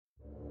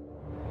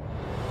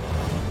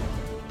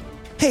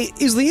Hey,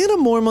 is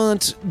Lyanna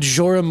Mormont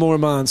Jorah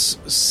Mormont's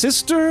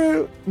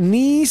sister,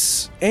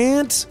 niece,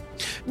 aunt?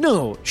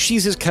 No,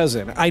 she's his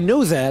cousin. I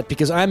know that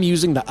because I'm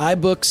using the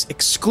iBooks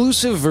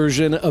exclusive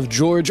version of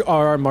George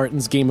R.R.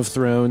 Martin's Game of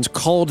Thrones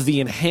called the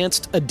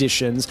Enhanced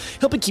Editions,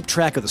 helping keep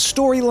track of the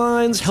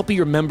storylines, helping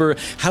you remember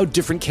how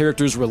different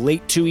characters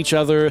relate to each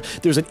other.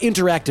 There's an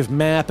interactive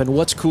map, and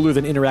what's cooler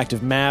than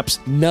interactive maps?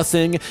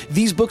 Nothing.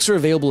 These books are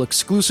available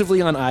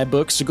exclusively on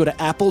iBooks, so go to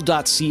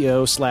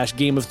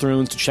apple.co/Game of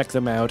Thrones to check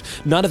them out.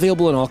 Not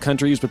available in all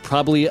countries, but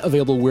probably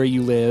available where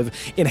you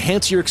live.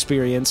 Enhance your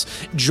experience.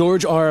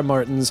 George R.R.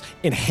 Martin's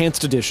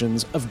Enhanced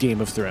Editions of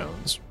Game of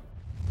Thrones.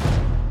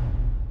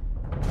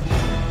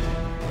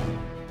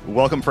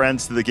 Welcome,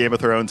 friends, to the Game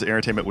of Thrones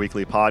Entertainment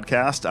Weekly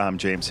podcast. I'm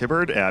James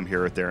Hibbard, and I'm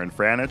here with Darren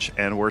Franich,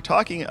 and we're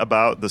talking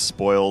about The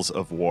Spoils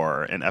of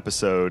War, an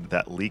episode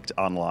that leaked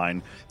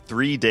online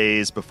 3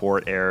 days before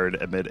it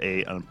aired amid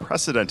an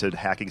unprecedented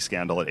hacking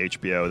scandal at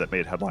HBO that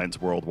made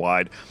headlines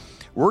worldwide.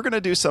 We're going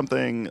to do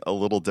something a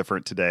little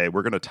different today.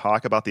 We're going to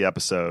talk about the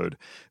episode,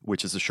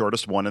 which is the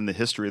shortest one in the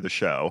history of the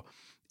show.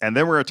 And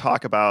then we're going to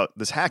talk about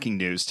this hacking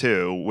news,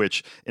 too,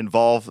 which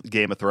involved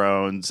Game of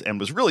Thrones and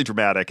was really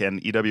dramatic,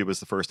 and EW was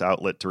the first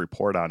outlet to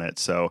report on it.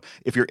 So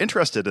if you're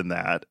interested in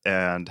that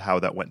and how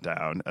that went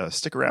down,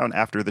 stick around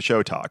after the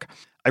show talk.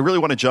 I really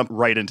want to jump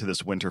right into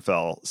this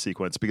Winterfell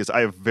sequence because I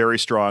have very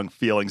strong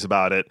feelings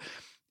about it.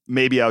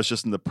 Maybe I was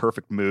just in the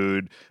perfect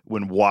mood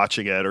when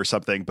watching it or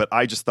something, but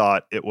I just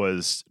thought it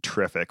was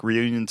terrific.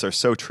 Reunions are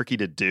so tricky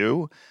to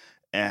do,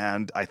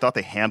 and I thought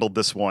they handled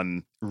this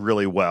one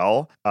really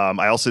well.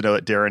 I also know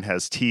that Darren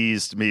has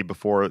teased me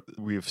before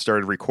we've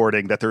started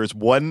recording that there is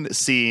one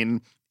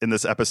scene in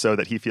this episode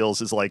that he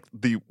feels is like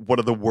one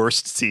of the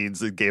worst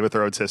scenes in Game of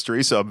Thrones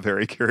history. So I'm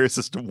very curious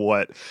as to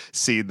what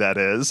scene that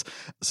is.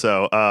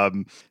 So,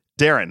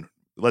 Darren,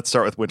 let's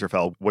start with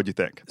Winterfell. What do you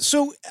think?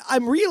 So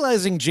I'm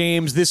realizing,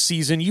 James, this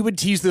season, you would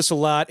tease this a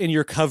lot in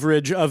your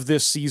coverage of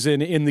this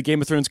season in the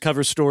Game of Thrones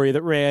cover story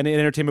that ran in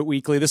Entertainment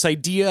Weekly. This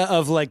idea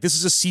of like, this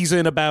is a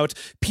season about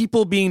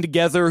people being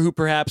together who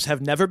perhaps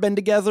have never been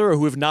together or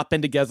who have not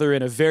been together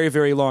in a very,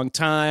 very long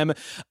time.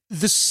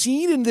 The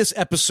scene in this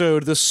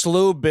episode, the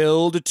slow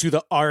build to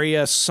the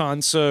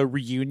Arya-Sansa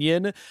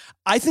reunion,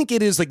 I think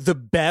it is like the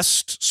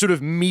best sort of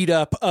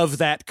meetup of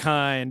that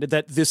kind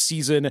that this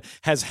season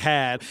has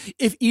had.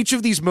 If each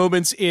of these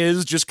moments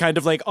is just kind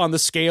of like on the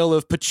scale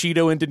of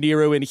Pacino and De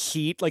Niro in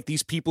Heat, like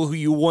these people who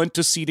you want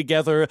to see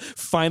together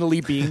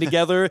finally being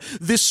together,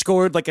 this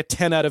scored like a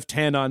 10 out of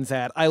 10 on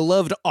that. I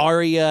loved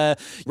Arya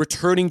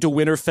returning to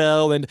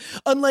Winterfell, and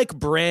unlike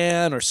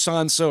Bran or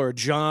Sansa or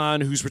Jon,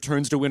 whose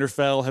returns to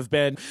Winterfell have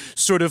been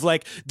sort of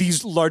like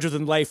these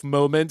larger-than-life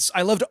moments,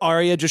 I loved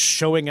Arya just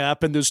showing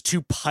up and those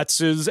two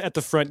putzes at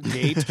the front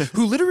gate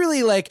who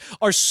literally like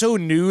are so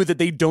new that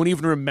they don't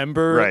even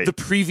remember the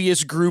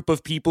previous group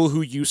of people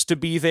who used to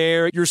be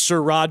there. Your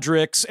Sir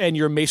Roderick's and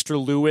your Maester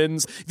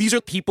Lewins. These are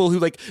people who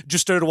like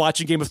just started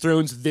watching Game of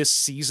Thrones this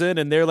season,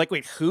 and they're like,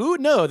 wait, who?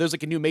 No, there's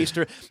like a new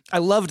Maester. I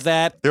loved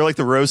that. They're like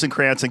the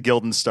Rosencrantz and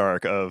Guildenstern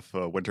of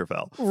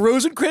Winterfell.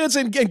 Rosencrantz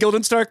and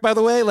Guildenstern, by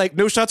the way, like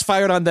no shots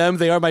fired on them.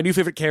 They are my new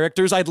favorite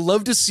characters. I'd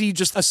love to see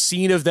just a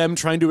scene of them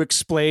trying to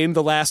explain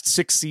the last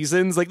 6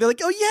 seasons. Like they're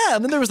like, oh yeah,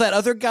 and then there was that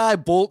other guy,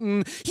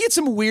 Bolton. He had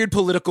some weird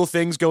political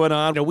things going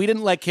on. You know, we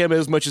didn't like him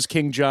as much as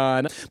King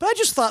John, but I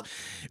just thought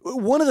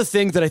one of the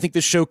things that I think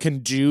this show can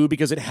do,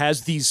 because it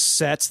has these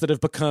sets that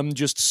have become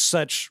just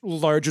such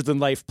larger than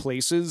life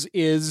places,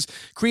 is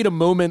create a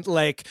moment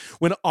like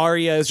when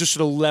Arya is just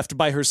sort of left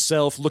by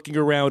herself looking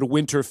around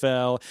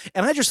Winterfell.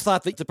 And I just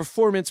thought that the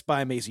performance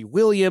by Maisie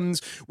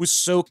Williams was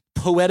so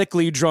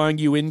poetically drawing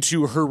you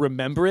into her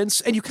remembrance.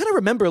 And you kind of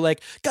remember,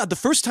 like, God, the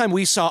first time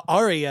we saw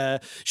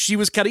Arya, she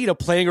was kind of, you know,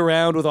 playing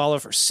around with all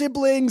of her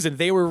siblings, and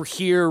they were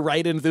here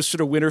right in this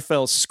sort of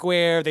Winterfell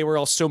square. They were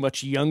all so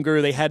much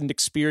younger. They hadn't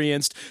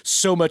experienced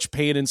so much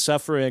pain and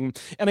suffering.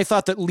 And I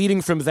thought that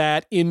leading from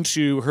that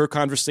into her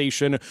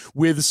conversation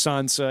with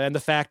Sansa and the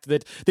fact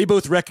that they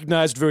both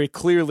recognized very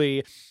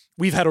clearly,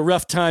 we've had a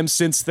rough time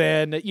since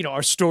then. You know,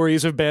 our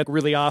stories have been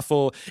really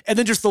awful. And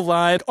then just the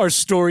line, our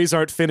stories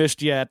aren't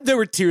finished yet. There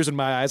were tears in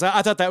my eyes.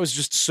 I thought that was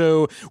just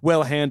so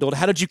well handled.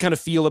 How did you kind of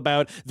feel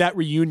about that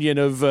reunion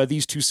of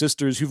these two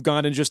sisters who've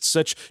gone in just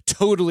such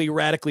totally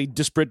radically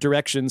disparate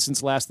directions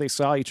since last they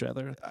saw each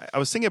other? I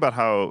was thinking about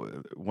how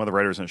one of the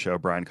writers on the show,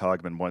 Brian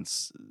Cogman,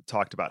 once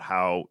talked about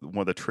how one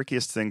of the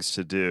trickiest things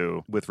to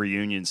do with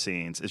reunion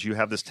scenes is you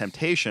have this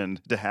temptation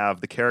to have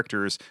the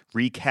characters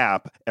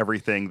recap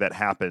everything that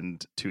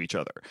happened to each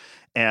other.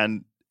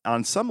 And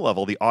on some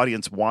level, the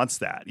audience wants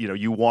that. You know,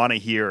 you want to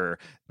hear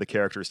the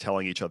characters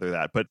telling each other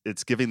that, but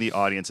it's giving the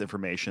audience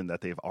information that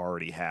they've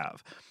already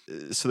have.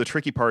 So the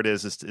tricky part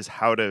is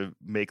how to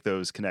make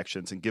those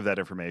connections and give that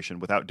information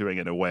without doing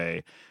it in a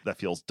way that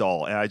feels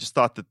dull. And I just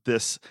thought that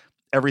this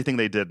everything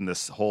they did in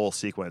this whole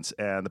sequence,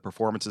 and the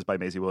performances by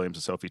Maisie Williams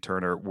and Sophie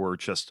Turner were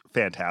just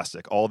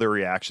fantastic. All their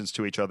reactions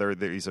to each other.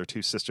 These are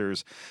two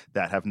sisters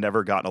that have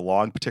never gotten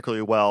along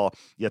particularly well,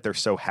 yet they're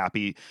so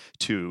happy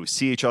to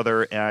see each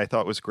other. And I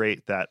thought it was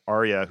great that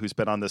Arya, who's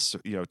been on this,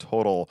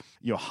 total,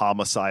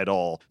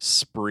 homicidal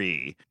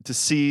spree, to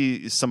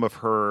see some of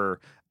her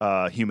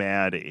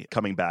humanity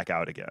coming back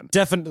out again.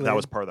 Definitely. That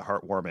was part of the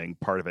heartwarming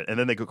part of it. And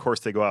then they go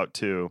out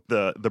to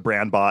the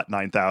Brandbot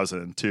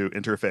 9000 to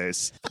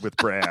interface with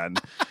Bran.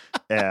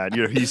 And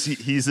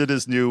he's in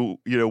his new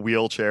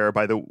wheelchair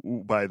by the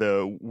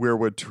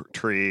weirwood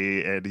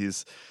tree, and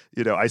he's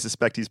I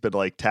suspect he's been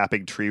like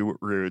tapping tree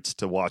roots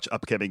to watch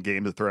upcoming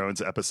Game of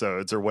Thrones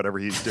episodes or whatever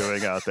he's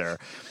doing out there.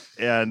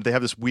 And they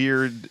have this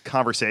weird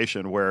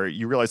conversation where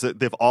you realize that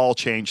they've all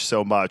changed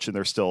so much and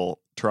they're still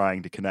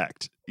trying to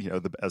connect,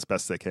 as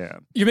best they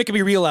can. You're making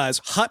me realize,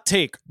 hot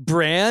take,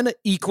 Bran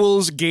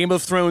equals Game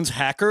of Thrones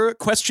hacker, ?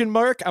 I'm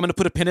going to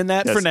put a pin in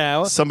that for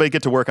now. Somebody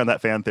get to work on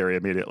that fan theory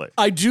immediately.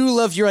 I do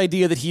love your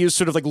idea that he is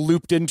sort of like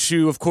looped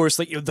into, of course,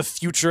 like the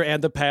future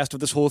and the past of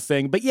this whole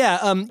thing. But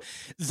yeah,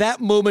 that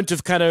moment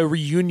of kind of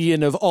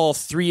reunion of all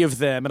three of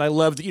them, and I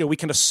loved, we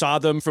kind of saw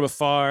them from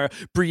afar,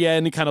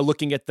 Brienne kind of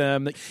looking at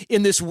them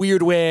in this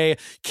weird way,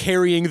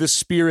 carrying the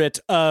spirit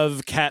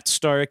of Cat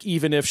Stark,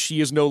 even if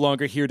she is no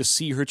longer here to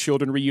see her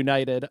children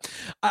reunited.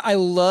 I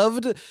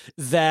loved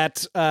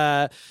that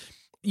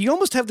you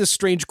almost have this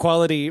strange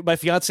quality. My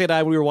fiance and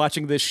I, when we were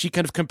watching this, she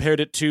kind of compared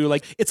it to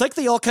it's like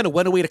they all kind of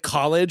went away to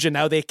college and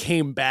now they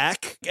came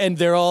back and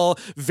they're all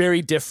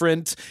very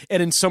different.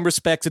 And in some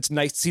respects, it's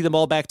nice to see them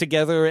all back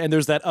together. And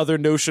there's that other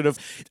notion of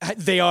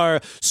they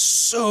are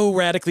so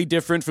radically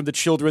different from the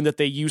children that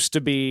they used to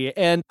be.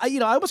 And I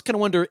almost kind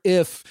of wonder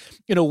if,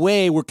 in a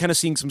way, we're kind of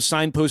seeing some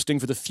signposting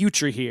for the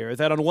future here,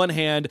 that on one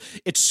hand,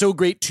 it's so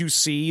great to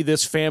see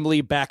this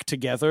family back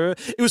together.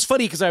 It was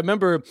funny because I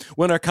remember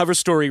when our cover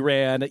story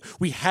ran,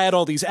 we had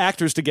all these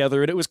actors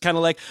together, and it was kind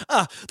of like,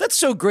 that's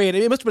so great.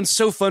 It must have been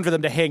so fun for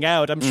them to hang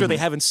out. I'm sure they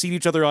haven't seen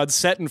each other on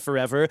set in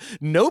forever.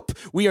 Nope.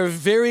 We are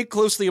very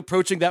closely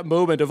approaching that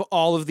moment of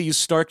all of these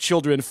Stark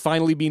children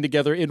finally being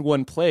together in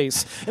one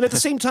place. And at the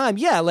same time,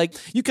 yeah,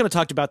 you kind of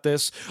talked about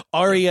this.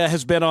 Arya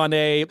has been on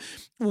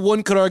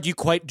one could argue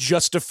quite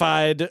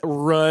justified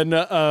run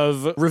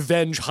of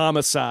revenge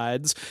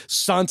homicides.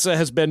 Sansa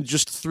has been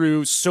just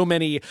through so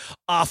many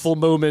awful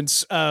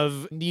moments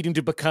of needing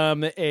to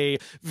become a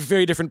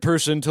very different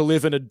person to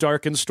live in a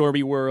dark and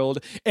stormy world.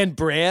 And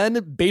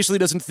Bran basically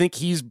doesn't think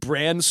he's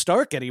Bran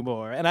Stark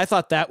anymore. And I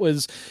thought that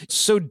was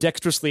so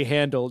dexterously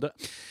handled.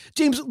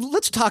 James,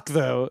 let's talk,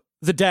 though,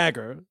 the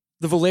dagger,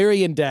 the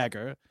Valyrian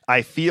dagger.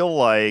 I feel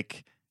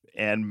like,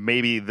 and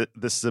maybe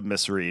this is a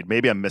misread,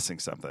 maybe I'm missing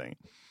something,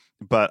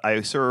 but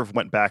I sort of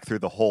went back through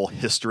the whole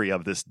history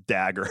of this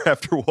dagger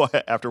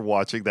after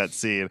watching that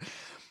scene.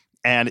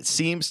 And it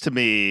seems to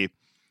me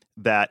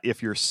that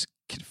if you're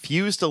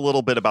confused a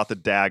little bit about the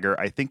dagger,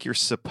 I think you're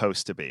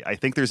supposed to be. I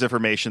think there's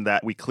information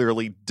that we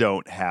clearly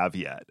don't have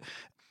yet.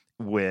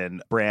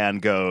 When Bran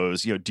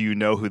goes, do you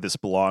know who this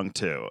belonged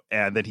to?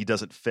 And then he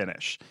doesn't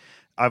finish.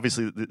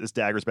 Obviously, this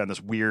dagger's been this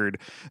weird,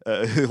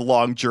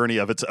 long journey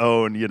of its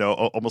own,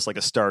 almost like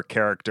a Stark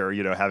character,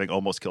 having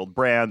almost killed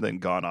Bran, then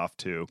gone off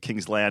to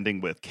King's Landing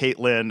with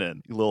Catelyn,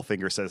 and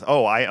Littlefinger says,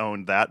 "Oh, I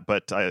owned that,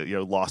 but I,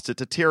 lost it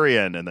to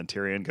Tyrion." And then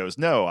Tyrion goes,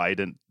 "No, I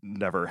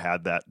never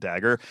had that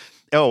dagger."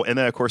 Oh, and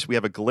then of course we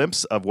have a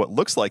glimpse of what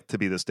looks like to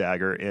be this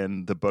dagger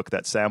in the book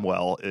that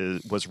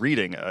Samwell was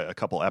reading a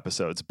couple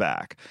episodes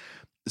back.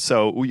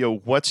 So,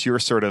 what's your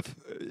sort of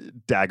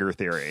dagger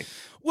theory?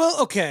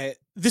 Well, okay,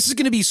 this is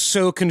going to be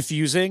so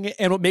confusing,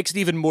 and what makes it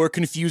even more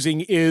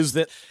confusing is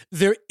that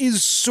there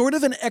is sort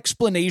of an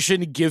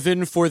explanation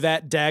given for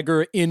that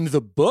dagger in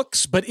the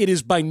books, but it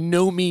is by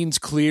no means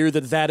clear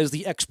that that is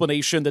the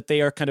explanation that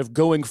they are kind of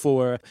going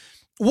for.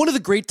 One of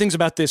the great things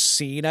about this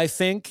scene, I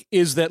think,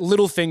 is that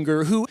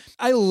Littlefinger, who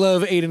I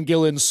love Aidan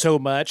Gillen so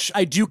much,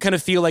 I do kind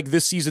of feel like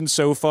this season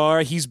so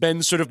far, he's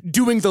been sort of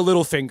doing the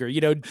Littlefinger,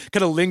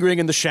 kind of lingering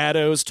in the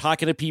shadows,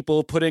 talking to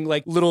people, putting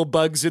like little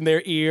bugs in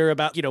their ear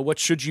about, what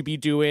should you be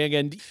doing?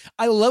 And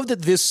I love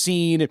that this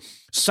scene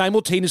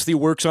simultaneously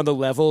works on the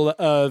level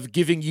of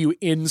giving you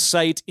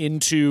insight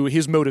into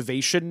his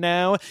motivation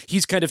now.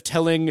 He's kind of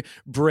telling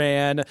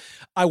Bran,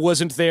 I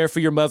wasn't there for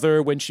your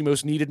mother when she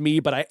most needed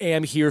me, but I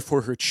am here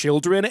for her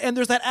children. And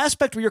there's that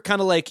aspect where you're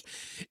kind of like,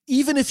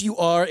 even if you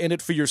are in it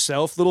for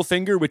yourself,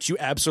 Littlefinger, which you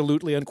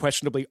absolutely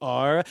unquestionably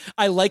are,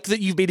 I like that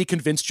you've maybe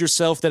convinced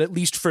yourself that at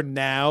least for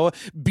now,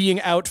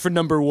 being out for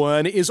number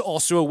one is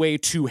also a way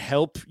to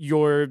help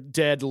your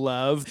dead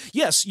love.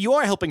 Yes, you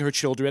are helping her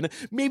children.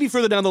 Maybe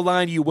further down the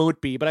line you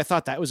won't be, but I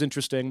thought that was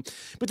interesting.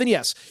 But then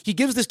yes, he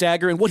gives this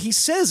dagger, and what he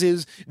says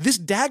is, this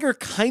dagger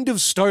kind of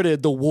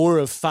started the War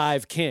of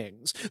Five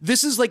Kings.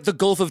 This is like the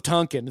Gulf of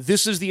Tonkin.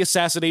 This is the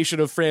assassination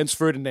of Franz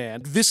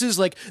Ferdinand. This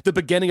is like the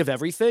beginning of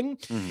everything.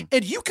 Mm-hmm.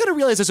 And you kind of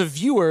realize as a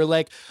viewer,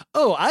 like,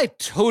 oh, I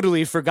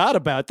totally forgot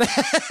about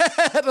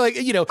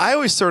that. I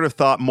always sort of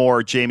thought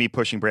more Jaime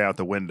pushing Bran out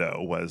the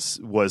window was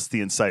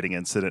the inciting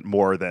incident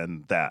more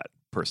than that.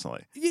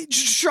 personally.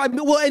 Sure. I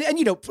mean, well, and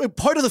you know,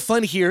 part of the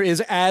fun here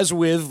is, as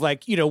with,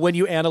 like, you know, when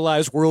you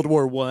analyze World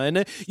War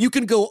I, you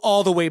can go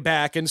all the way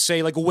back and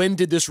say, like, when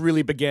did this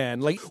really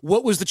begin? Like,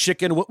 what was the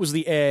chicken? What was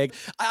the egg?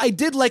 I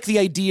did like the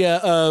idea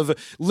of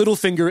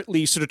Littlefinger, at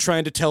least, sort of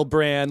trying to tell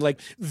Bran,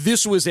 like,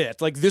 this was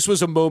it. Like, this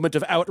was a moment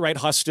of outright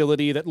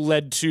hostility that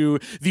led to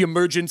the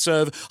emergence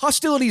of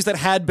hostilities that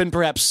had been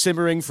perhaps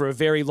simmering for a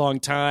very long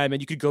time,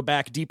 and you could go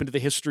back deep into the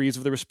histories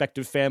of the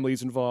respective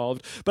families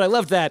involved. But I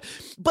loved that.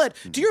 But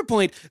to your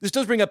point, this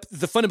does bring up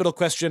the fundamental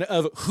question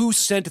of who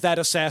sent that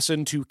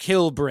assassin to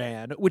kill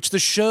Bran, which the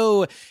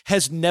show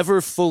has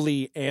never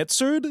fully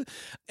answered.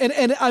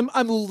 And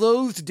I'm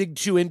loath to dig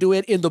too into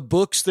it. In the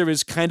books, there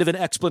is kind of an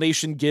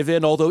explanation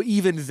given, although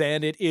even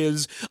then it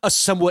is a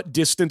somewhat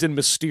distant and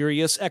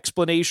mysterious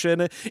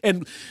explanation.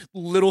 And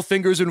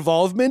Littlefinger's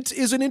involvement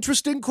is an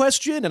interesting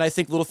question, and I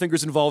think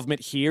Littlefinger's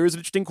involvement here is an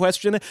interesting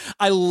question.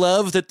 I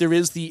love that there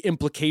is the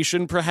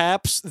implication,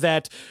 perhaps,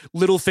 that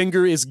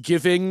Littlefinger is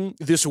giving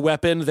this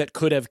weapon that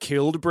could have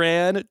killed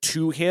Bran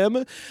to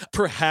him.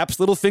 Perhaps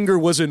Littlefinger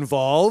was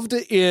involved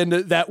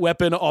in that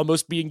weapon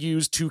almost being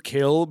used to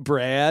kill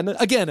Bran.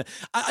 Again,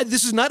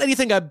 this is not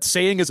anything I'm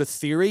saying as a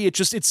theory.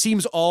 It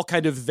seems all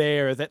kind of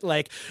there, that,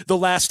 like, the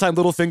last time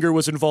Littlefinger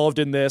was involved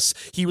in this,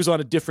 he was on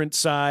a different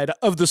side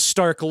of the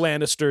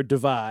Stark-Lannister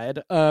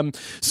divide.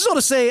 This is all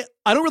to say,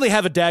 I don't really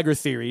have a dagger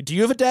theory. Do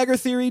you have a dagger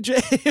theory,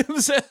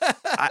 James?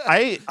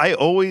 I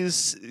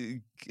always,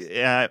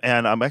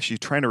 and I'm actually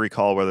trying to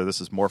recall whether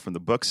this is more from the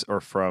books or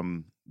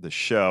from the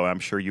show. I'm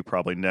sure you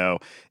probably know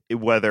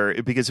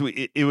because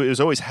it was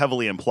always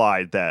heavily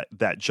implied that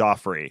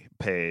Joffrey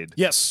paid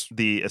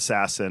the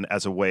assassin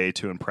as a way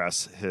to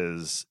impress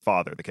his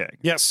father, the king.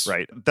 Yes.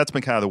 Right. That's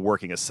been kind of the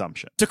working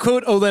assumption. To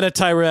quote Olenna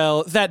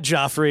Tyrell, that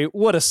Joffrey,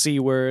 what a C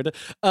word.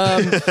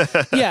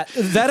 Yeah,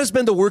 that has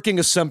been the working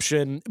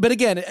assumption. But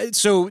again,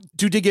 so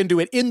to dig into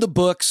it, in the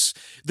books,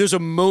 there's a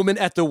moment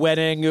at the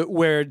wedding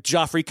where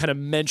Joffrey kind of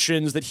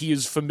mentions that he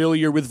is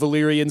familiar with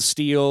Valyrian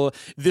steel.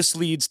 This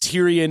leads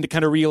Tyrion to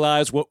kind of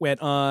realize what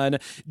went on.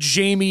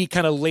 Jaime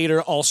kind of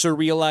later also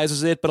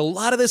realizes it, but a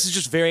lot of this is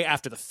just very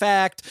after the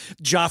fact.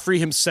 Joffrey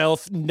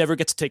himself never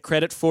gets to take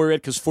credit for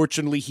it because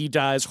fortunately he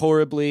dies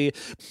horribly.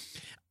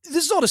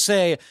 This is all to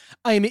say,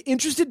 I am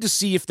interested to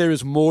see if there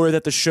is more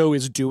that the show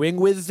is doing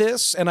with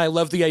this, and I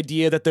love the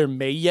idea that there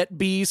may yet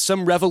be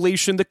some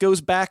revelation that goes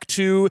back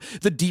to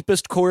the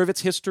deepest core of its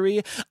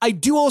history. I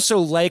do also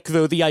like,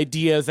 though, the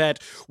idea that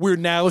we're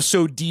now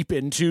so deep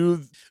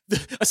into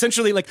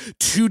essentially like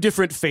two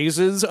different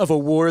phases of a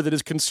war that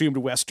has consumed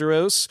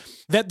Westeros,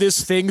 that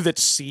this thing that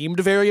seemed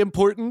very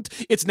important,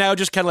 it's now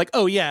just kind of like,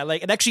 oh yeah,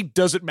 like it actually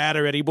doesn't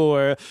matter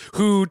anymore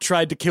who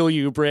tried to kill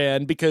you,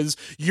 Bran, because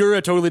you're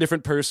a totally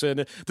different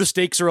person. The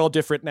stakes are all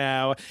different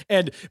now,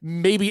 and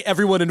maybe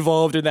everyone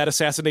involved in that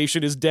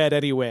assassination is dead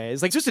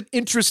anyways. Like, it's just an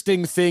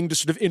interesting thing to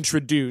sort of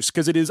introduce,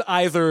 because it is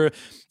either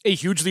a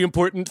hugely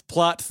important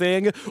plot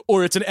thing,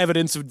 or it's an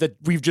evidence of that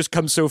we've just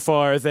come so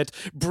far that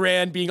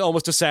Bran being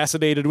almost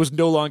assassinated was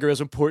no longer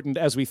as important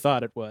as we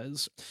thought it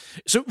was.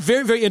 So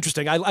very, very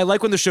interesting. I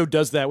like when the show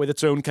does that with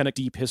its own kind of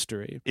deep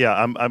history. Yeah,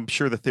 I'm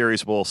sure the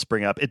theories will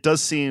spring up. It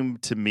does seem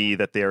to me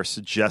that they are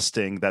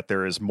suggesting that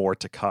there is more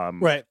to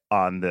come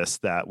on this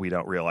that we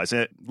don't realize.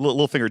 And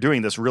Littlefinger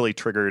doing this really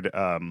triggered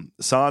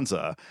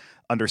Sansa,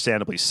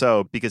 understandably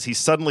so, because he's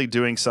suddenly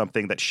doing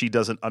something that she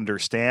doesn't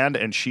understand,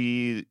 and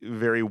she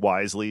very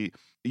wisely,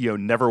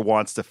 never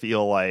wants to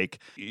feel like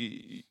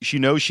she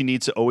knows she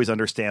needs to always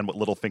understand what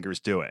Littlefinger's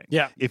doing.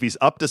 Yeah. If he's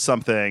up to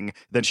something,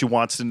 then she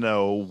wants to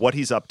know what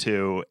he's up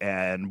to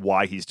and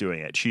why he's doing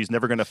it. She's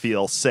never going to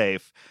feel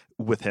safe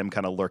with him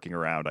kind of lurking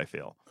around, I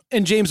feel.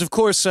 And James, of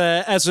course,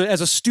 as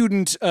a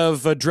student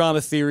of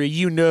drama theory,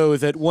 you know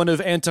that one of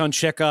Anton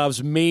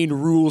Chekhov's main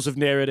rules of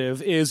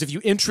narrative is if you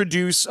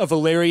introduce a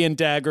Valyrian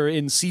dagger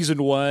in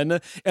season 1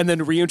 and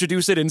then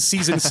reintroduce it in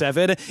season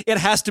 7, it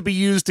has to be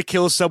used to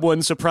kill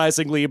someone,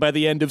 surprisingly, by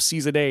the end of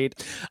season 8.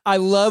 I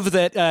love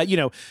that,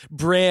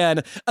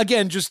 Bran,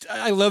 again,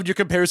 I loved your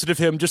comparison of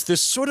him, just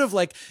this sort of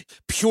like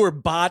pure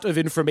bot of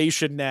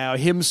information now,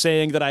 him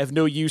saying that I have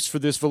no use for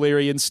this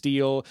Valyrian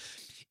steel.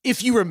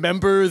 If you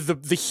remember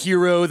the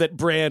hero that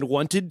Bran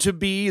wanted to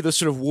be, the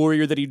sort of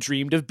warrior that he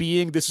dreamed of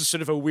being, this is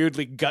sort of a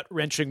weirdly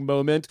gut-wrenching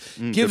moment.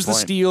 Gives the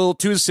steel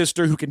to his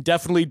sister, who can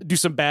definitely do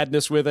some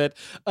badness with it.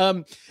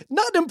 Not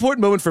an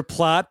important moment for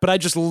plot, but I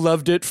just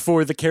loved it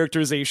for the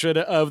characterization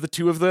of the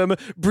two of them.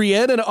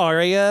 Brienne and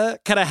Arya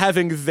kind of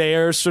having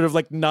their sort of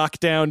like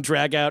knockdown,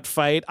 drag-out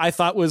fight, I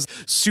thought was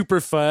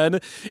super fun.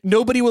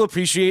 Nobody will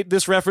appreciate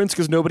this reference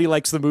because nobody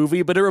likes the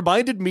movie, but it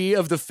reminded me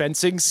of the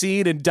fencing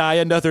scene in Die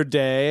Another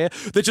Day.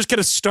 that just kind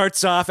of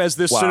starts off as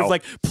this sort of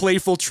like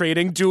playful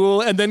training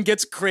duel and then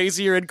gets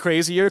crazier and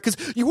crazier, because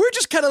you were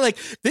just kind of like,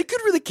 they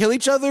could really kill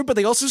each other, but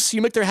they also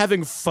seem like they're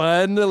having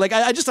fun. Like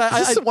Is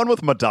this the one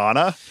with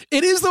Madonna?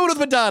 It is the one with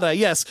Madonna,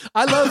 yes.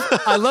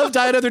 I love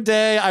Die Another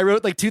Day. I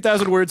wrote like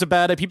 2,000 words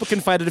about it. People can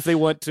find it if they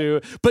want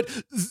to. But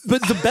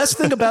the best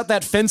thing about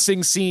that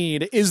fencing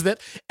scene is that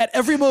at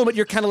every moment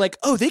you're kind of like,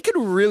 oh, they could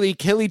really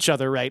kill each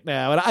other right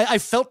now. And I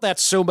felt that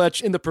so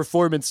much in the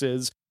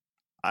performances.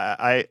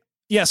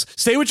 Yes,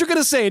 say what you're going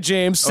to say,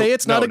 James. Say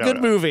it's not a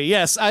good movie.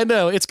 Yes, I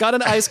know. It's got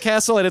an ice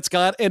castle and it's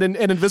got an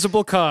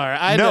invisible car.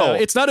 I know.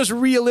 It's not as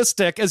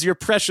realistic as your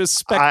precious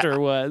Spectre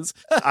was.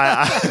 But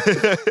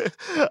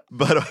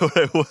what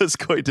I was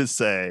going to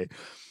say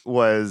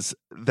was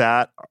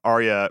that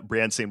Arya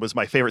Brienne scene was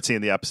my favorite scene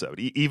in the episode,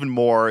 even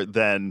more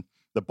than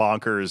the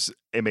bonkers,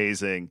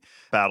 amazing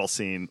battle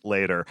scene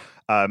later.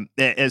 And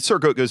it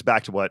sort of goes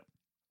back to what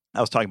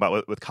I was talking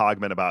about with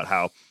Cogman about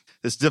how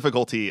this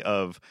difficulty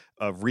of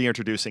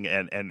reintroducing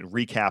and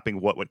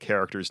recapping what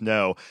characters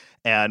know.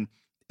 And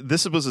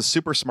this was a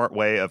super smart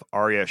way of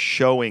Arya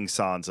showing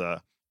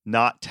Sansa,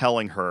 not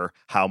telling her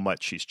how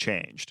much she's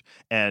changed,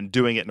 and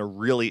doing it in a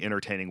really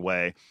entertaining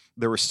way.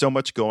 There was so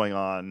much going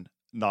on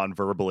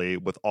non-verbally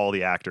with all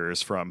the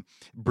actors, from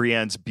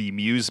Brienne's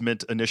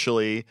bemusement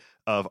initially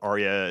of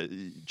Arya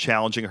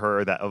challenging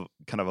her that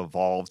kind of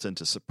evolved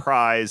into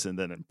surprise and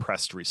then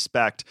impressed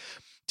respect,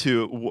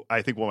 to,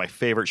 I think, one of my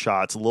favorite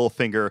shots,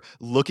 Littlefinger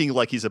looking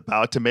like he's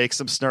about to make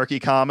some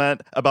snarky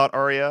comment about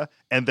Arya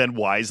and then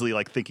wisely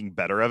like thinking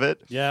better of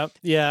it. Yeah.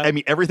 I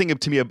mean, everything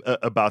to me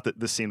about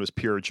this scene was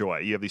pure joy.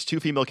 You have these two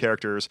female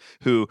characters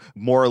who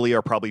morally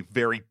are probably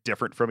very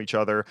different from each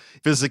other,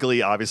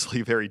 physically,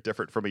 obviously very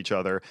different from each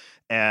other,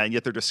 and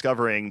yet they're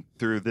discovering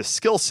through this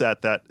skill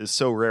set that is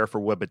so rare for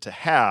women to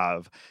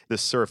have,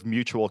 this sort of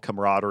mutual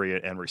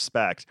camaraderie and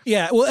respect.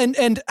 Yeah, well,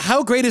 and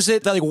how great is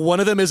it that like one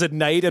of them is a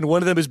knight and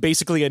one of them is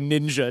basically a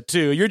ninja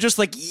too? You're just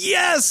like,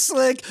 yes,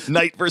 like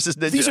knight versus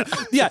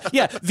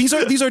ninja.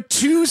 These are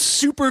two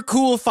super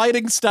cool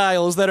fighting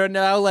styles that are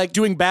now like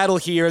doing battle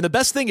here. And the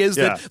best thing is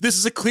that this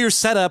is a clear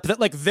setup that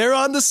like they're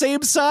on the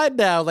same side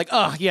now. Like,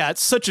 oh yeah,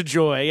 it's such a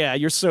joy. Yeah,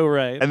 you're so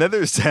right. And then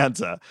there's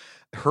Sansa.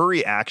 Her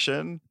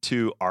reaction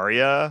to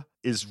Arya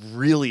is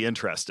really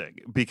interesting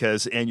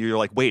and you're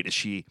like, wait, is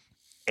she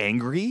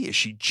angry? Is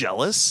she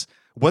jealous?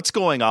 What's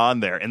going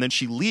on there? And then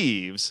she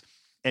leaves.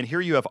 And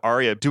here you have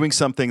Arya doing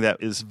something that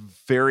is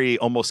very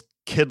almost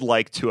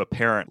kid-like to a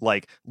parent.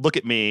 Like, look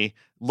at me,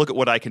 look at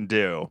what I can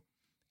do.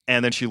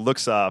 And then she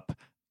looks up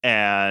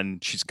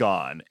and she's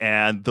gone.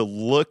 And the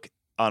look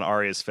on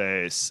Arya's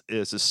face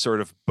is this sort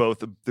of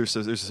both, there's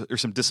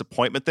some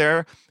disappointment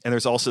there. And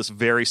there's also this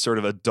very sort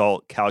of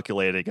adult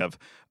calculating of,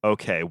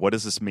 okay, what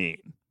does this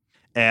mean?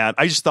 And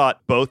I just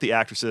thought both the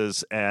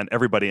actresses and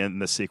everybody in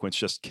this sequence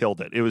just killed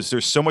it.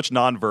 There's so much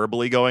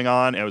non-verbally going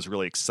on. And it was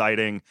really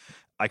exciting.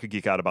 I could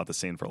geek out about the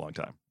scene for a long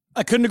time.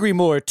 I couldn't agree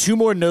more. Two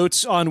more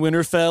notes on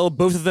Winterfell,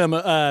 both of them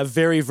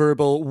very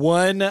verbal.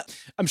 One,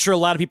 I'm sure a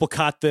lot of people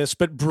caught this,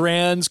 but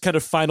Bran's kind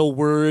of final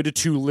word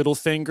to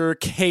Littlefinger,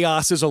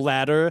 chaos is a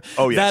ladder.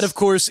 Oh, yes. That, of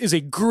course, is a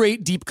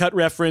great deep cut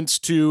reference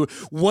to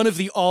one of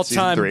the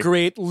all-time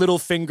great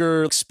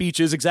Littlefinger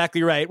speeches,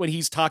 exactly right, when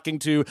he's talking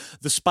to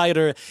the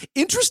spider.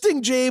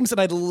 Interesting, James,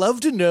 and I'd love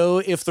to know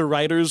if the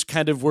writers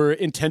kind of were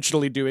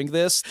intentionally doing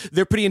this.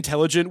 They're pretty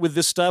intelligent with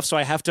this stuff, so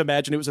I have to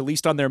imagine it was at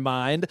least on their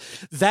mind.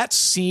 That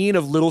scene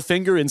of Littlefinger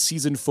in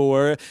season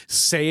 4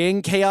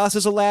 saying chaos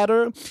is a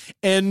ladder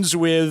ends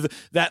with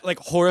that like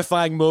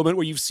horrifying moment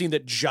where you've seen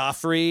that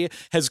Joffrey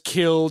has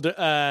killed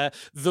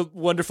the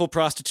wonderful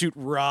prostitute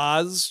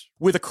Roz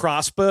with a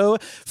crossbow.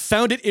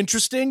 Found it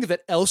interesting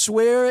that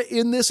elsewhere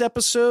in this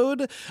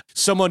episode,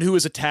 someone who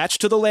is attached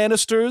to the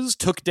Lannisters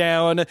took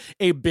down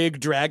a big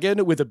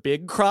dragon with a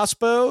big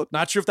crossbow.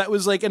 Not sure if that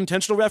was like an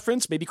intentional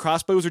reference. Maybe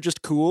crossbows are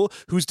just cool.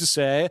 Who's to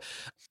say?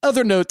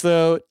 Other note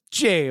though,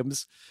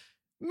 James,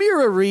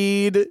 Mira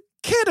Reed,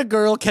 can a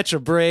girl catch a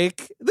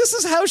break? This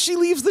is how she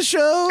leaves the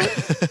show.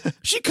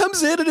 She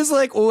comes in and is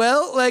like,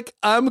 well, like,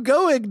 I'm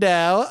going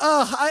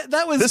now.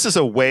 This is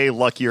a way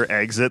luckier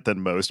exit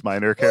than most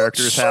minor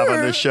characters have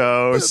on the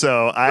show.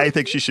 So I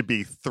think she should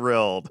be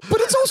thrilled. But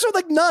it's also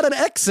like not an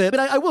exit. But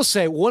I will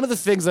say, one of the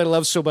things that I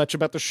love so much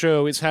about the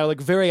show is how like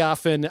very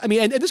often, I mean,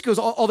 and this goes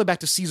all the way back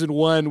to season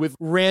 1 with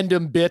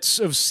random bits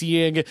of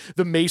seeing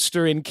the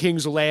Maester in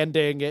King's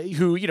Landing,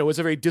 who, you know, was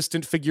a very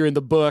distant figure in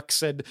the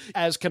books, and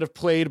as kind of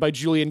played by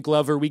Julian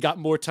Glover, we got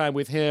more time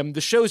with him.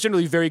 The show is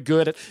generally very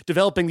good at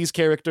developing these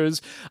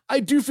characters. I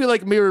do feel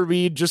like Mira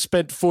Reed just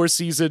spent 4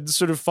 seasons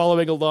sort of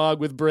following along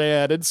with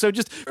Bran. And so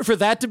just for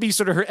that to be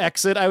sort of her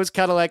exit, I was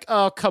kind of like,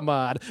 oh, come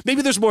on.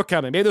 Maybe there's more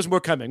coming.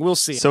 We'll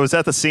see. So is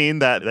that the scene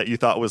that you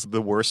thought was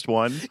the worst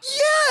one?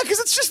 Yeah, because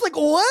it's just like,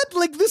 what?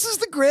 Like, this is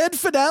the grand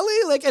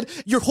finale? Like, and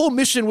your whole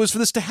mission was for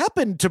this to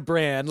happen to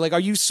Bran. Like, are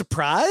you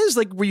surprised?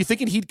 Like, were you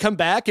thinking he'd come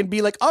back and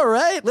be like, all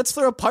right, let's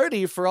throw a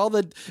party for all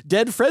the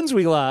dead friends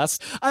we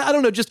lost? I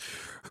don't know, just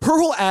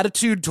her whole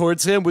attitude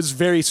towards him was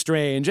very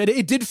strange. And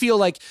it did feel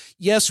like,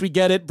 yes, we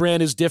get it,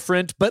 Bran is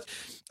different, but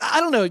I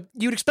don't know,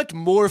 you'd expect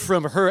more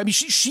from her. I mean,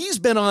 she's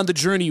been on the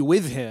journey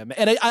with him.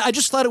 And I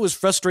just thought it was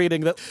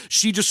frustrating that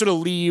she just sort of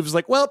leaves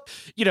like, well,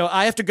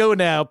 I have to go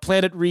now.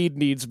 Planet Reed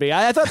needs me.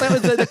 I thought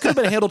that could have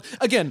been handled.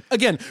 Again,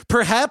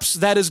 perhaps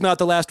that is not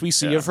the last we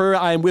see of her.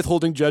 I am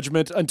withholding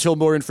judgment until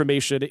more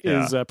information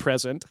is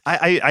present.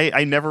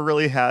 I never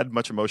really had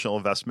much emotional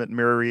investment in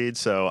Mira Reed.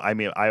 So, I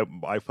mean,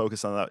 I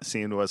focused on that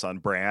scene was on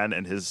Bran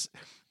and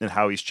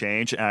how he's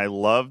changed. And I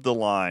love the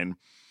line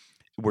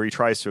where he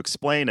tries to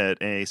explain it,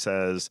 and he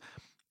says,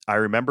 I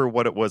remember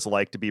what it was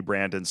like to be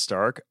Brandon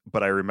Stark,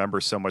 but I remember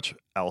so much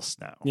else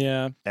now.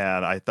 Yeah.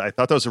 And I thought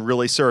that was a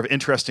really sort of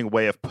interesting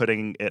way of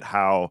putting it,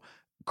 how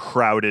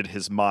crowded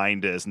his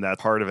mind is, and that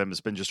part of him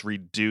has been just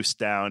reduced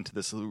down to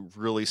this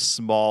really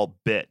small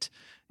bit,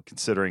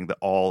 considering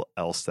all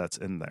else that's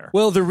in there.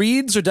 Well, the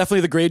Reeds are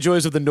definitely the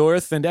Greyjoys of the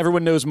North, and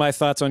everyone knows my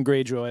thoughts on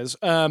Greyjoys.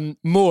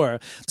 More.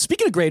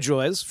 Speaking of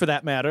Greyjoys, for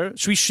that matter,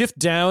 should we shift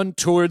down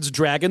towards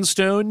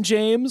Dragonstone,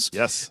 James?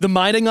 Yes. The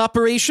mining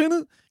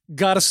operation?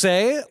 Gotta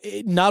say,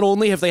 not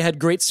only have they had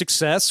great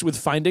success with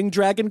finding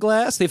dragon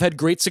glass, they've had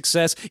great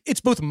success.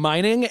 It's both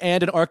mining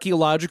and an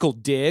archaeological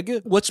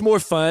dig. What's more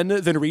fun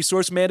than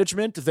resource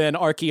management than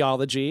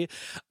archaeology?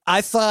 I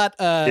thought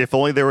if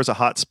only there was a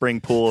hot spring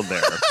pool in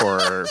there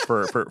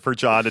for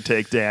Jon to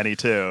take Dany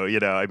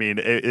to. I mean,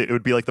 it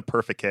would be like the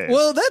perfect case.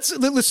 Well,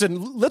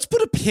 listen. Let's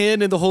put a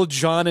pin in the whole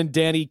Jon and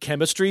Dany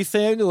chemistry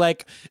thing.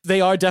 Like,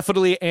 they are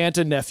definitely aunt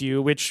and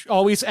nephew, which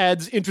always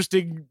adds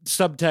interesting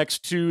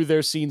subtext to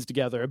their scenes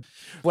together.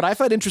 What I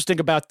find interesting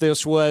about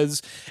this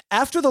was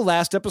after the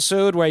last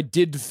episode, where I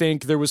did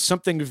think there was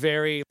something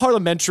very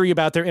parliamentary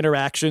about their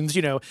interactions.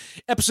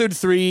 Episode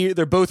 3,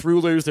 they're both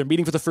rulers. They're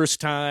meeting for the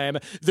first time.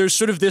 There's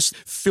sort of this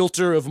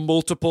filter of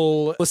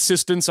multiple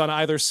assistants on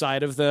either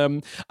side of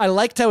them. I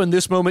liked how in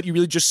this moment you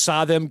really just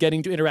saw them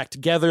getting to interact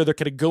together. They're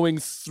kind of going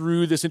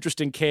through this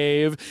interesting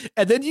cave.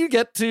 And then you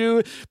get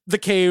to the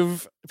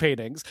cave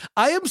paintings.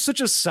 I am such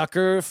a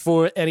sucker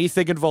for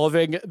anything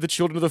involving the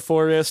Children of the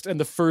Forest and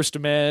the First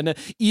Men,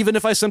 even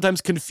if I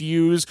sometimes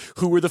confuse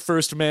who were the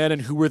First Men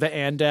and who were the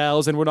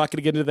Andals, and we're not going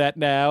to get into that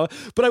now.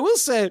 But I will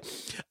say,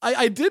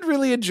 I did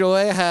really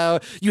enjoy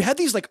how you had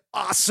these like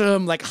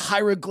awesome, like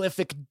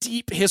hieroglyphic,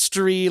 deep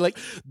history, like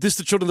this is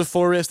the Children of the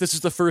Forest, this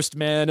is the First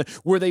Men.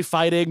 Were they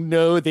fighting?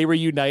 No, they were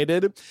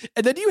united.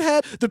 And then you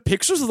had the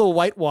pictures of the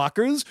White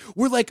Walkers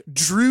were like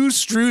Drew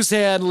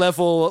Struzan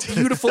level,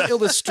 beautiful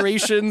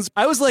illustrations.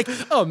 I was like,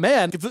 oh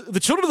man, the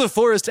Children of the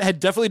Forest had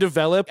definitely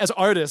developed as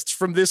artists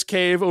from this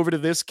cave over to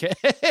this cave.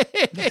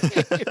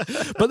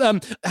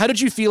 But how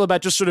did you feel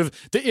about just sort of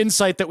the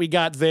insight that we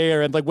got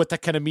there and like what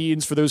that kind of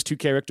means for those two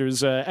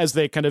characters as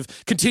they kind of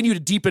continue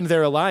to deepen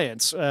their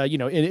alliance,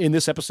 in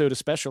this episode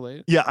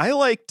especially? Yeah, I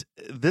liked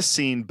this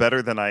scene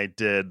better than I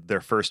did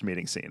their first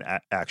meeting scene,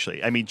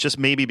 actually. I mean, just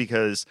maybe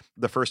because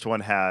the first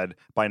one had,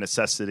 by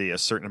necessity, a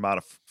certain amount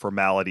of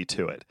formality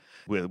to it,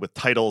 with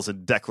titles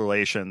and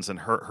declarations and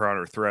her on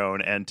her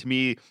throne. And to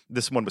me,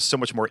 this one was so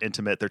much more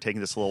intimate. They're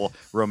taking this little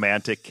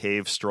romantic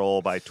cave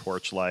stroll by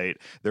torchlight.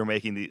 They're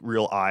making the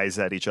real eyes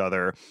at each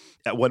other.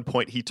 At one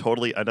point, he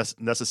totally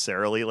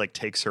unnecessarily like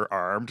takes her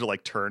arm to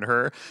like turn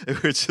her.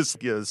 It was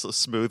just it's a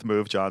smooth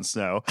move, Jon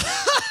Snow.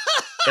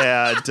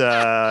 And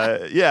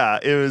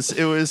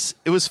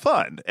it was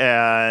fun.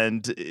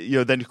 And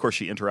then of course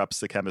she interrupts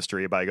the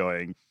chemistry by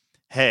going,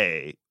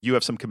 hey, you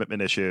have some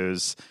commitment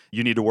issues.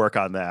 You need to work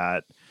on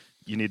that.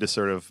 You need to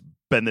sort of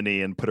bend the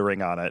knee and put a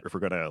ring on it if we're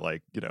going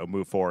to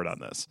move forward on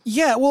this.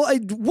 Yeah. Well,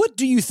 what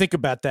do you think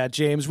about that,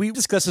 James? We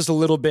discussed this a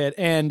little bit,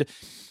 and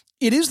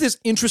it is this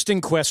interesting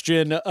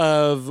question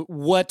of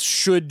what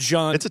should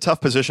Jon... It's a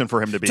tough position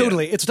for him to be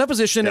Totally. in. It's a tough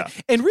position. Yeah.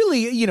 And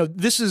really,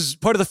 this is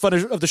part of the fun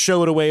of the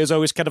show in a way, is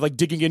always kind of like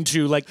digging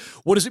into like,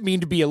 what does it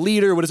mean to be a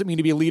leader? What does it mean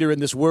to be a leader in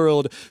this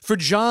world? For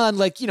Jon,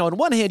 like, on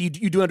one hand, you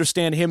do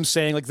understand him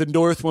saying like the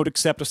North won't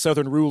accept a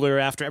Southern ruler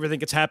after everything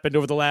that's happened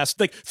over the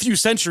last like few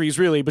centuries,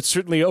 really, but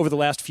certainly over the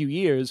last few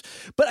years.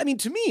 But I mean,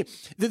 to me,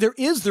 there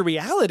is the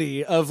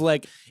reality of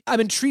like, I'm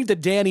intrigued that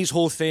Dany's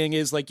whole thing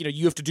is like,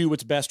 you have to do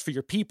what's best for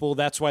your people.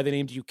 That's why they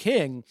named you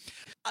king.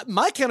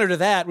 My counter to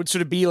that would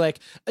sort of be like,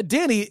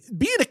 Dany,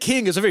 being a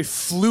king is a very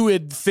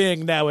fluid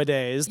thing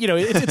nowadays.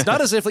 It's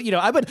not as if like,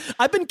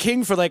 I've been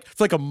king for like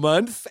a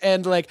month,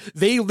 and like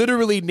they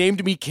literally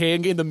named me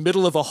king in the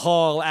middle of a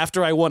hall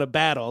after I won a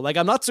battle. Like,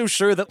 I'm not so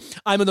sure that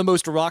I'm in the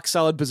most rock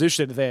solid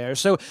position there.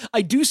 So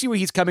I do see where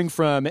he's coming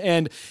from,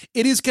 and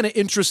it is kind of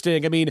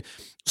interesting. I mean,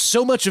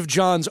 so much of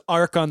Jon's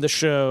arc on the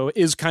show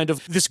is kind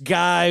of this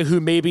guy who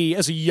maybe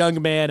as a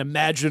young man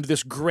imagined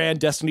this grand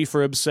destiny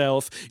for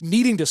himself,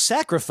 needing to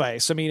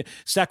sacrifice. I mean,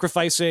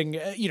 sacrificing,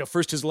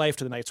 first his life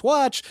to the Night's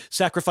Watch,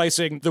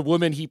 sacrificing the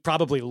woman he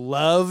probably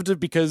loved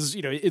because,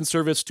 in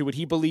service to what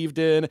he believed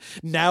in,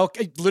 now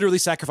literally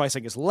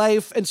sacrificing his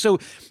life. And so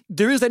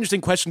there is that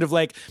interesting question of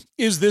like,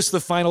 is this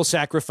the final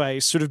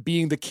sacrifice, sort of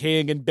being the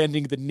king and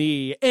bending the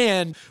knee?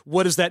 And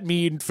what does that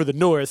mean for the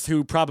North,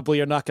 who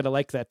probably are not going to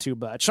like that too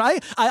much?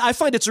 I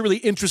find it's a really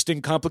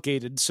interesting,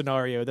 complicated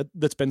scenario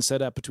that's been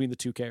set up between the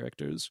two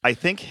characters. I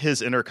think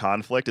his inner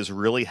conflict is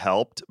really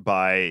helped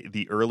by by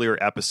the earlier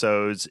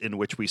episodes in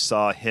which we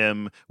saw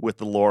him with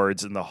the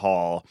lords in the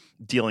hall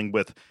dealing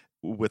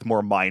with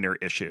more minor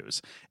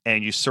issues.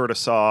 And you sort of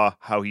saw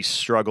how he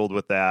struggled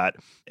with that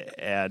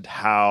and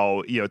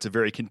how, it's a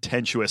very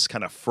contentious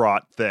kind of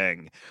fraught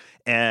thing.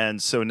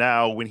 And so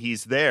now when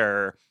he's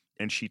there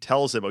and she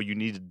tells him, oh, you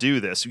need to do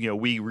this,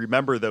 we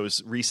remember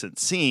those recent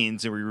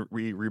scenes and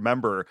we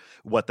remember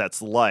what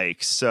that's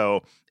like.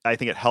 So I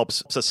think it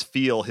helps us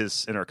feel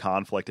his inner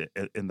conflict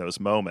in those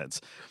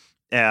moments.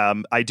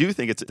 I do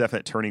think it's a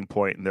definite turning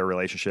point in their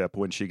relationship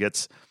when she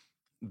gets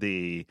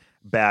the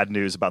bad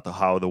news about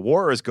how the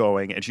war is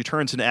going, and she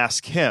turns and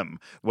asks him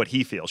what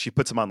he feels. She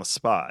puts him on the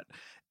spot.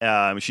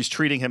 She's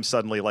treating him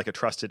suddenly like a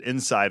trusted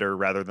insider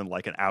rather than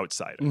like an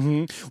outsider.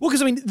 Mm-hmm. Well,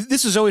 because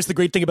this is always the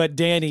great thing about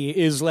Dany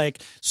is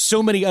like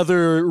so many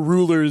other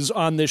rulers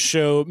on this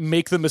show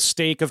make the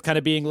mistake of kind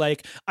of being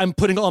like, I'm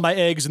putting all my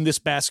eggs in this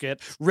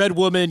basket. Red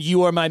Woman,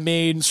 you are my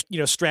main,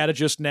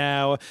 strategist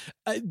now.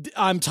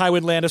 I'm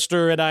Tywin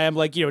Lannister, and I am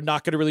like,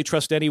 not going to really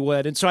trust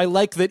anyone. And so I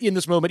like that in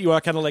this moment you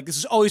are kind of like, this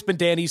has always been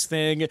Dany's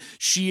thing.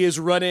 She is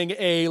running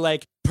a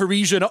like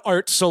Parisian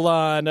art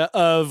salon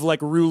of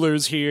like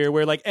rulers here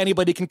where like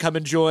anybody can come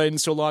and join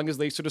so long as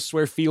they sort of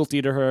swear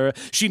fealty to her.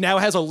 She now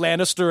has a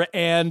Lannister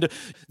and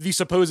the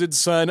supposed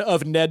son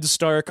of Ned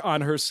Stark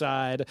on her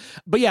side.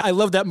 But yeah, I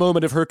love that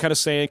moment of her kind of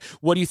saying,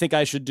 what do you think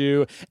I should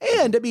do?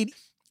 And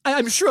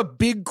I'm sure a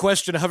big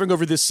question hovering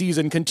over this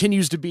season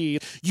continues to be,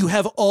 you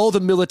have all the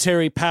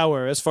military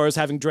power as far as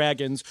having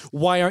dragons.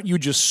 Why aren't you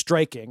just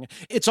striking?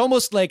 It's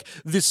almost like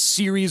this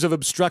series of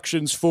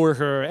obstructions for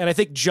her. And I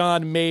think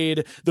Jon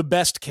made the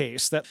best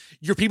case that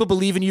your people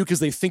believe in you because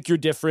they think you're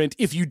different.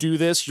 If you do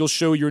this, you'll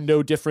show you're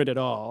no different at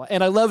all.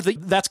 And I love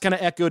that that's kind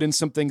of echoed in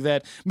something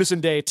that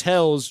Missandei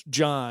tells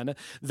Jon,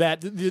 that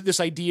this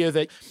idea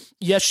that,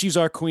 yes, she's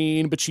our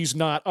queen, but she's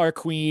not our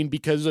queen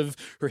because of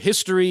her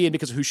history and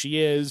because of who she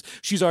is.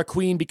 She's our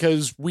queen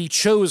because we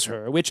chose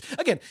her, which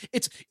again,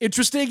 it's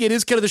interesting. It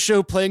is kind of the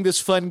show playing this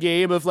fun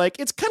game of like,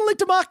 it's kind of like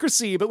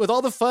democracy, but with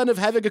all the fun of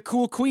having a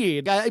cool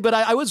queen. But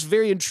I was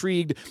very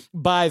intrigued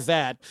by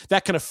that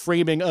kind of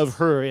framing of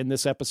her in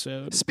this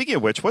episode. Speaking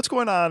of which, what's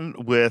going on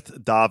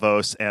with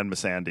Davos and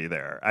Missandei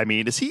there?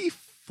 Is he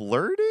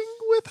flirting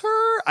with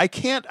her? I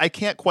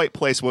can't quite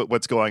place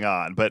what's going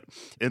on, but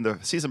in the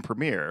season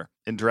premiere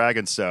in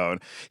Dragonstone,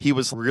 he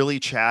was really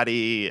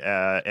chatty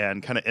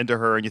and kind of into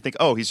her, and you think,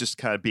 oh, he's just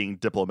kind of being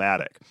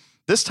diplomatic.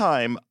 This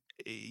time,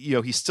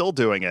 he's still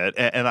doing it,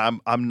 and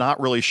I'm not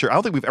really sure. I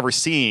don't think we've ever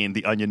seen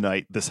the Onion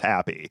Knight this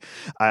happy.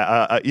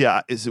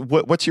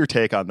 What's your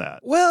take on that?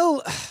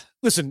 Well,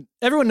 listen,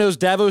 everyone knows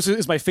Davos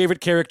is my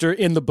favorite character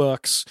in the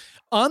books.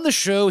 On the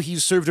show,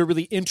 he's served a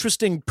really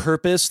interesting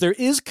purpose. There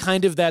is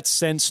kind of that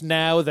sense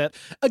now that,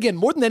 again,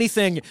 more than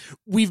anything,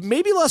 we've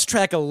maybe lost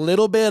track a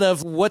little bit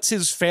of what's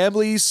his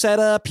family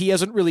setup. He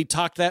hasn't really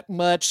talked that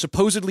much.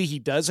 Supposedly, he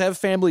does have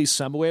family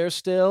somewhere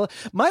still.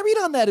 My read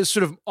on that is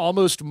sort of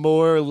almost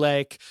more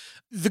like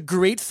the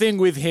great thing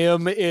with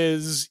him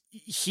is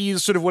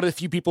he's sort of one of the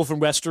few people from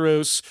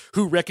Westeros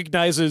who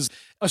recognizes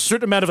a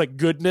certain amount of like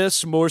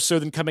goodness more so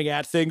than coming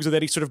at things with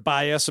any sort of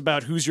bias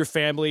about who's your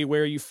family,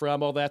 where are you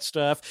from, all that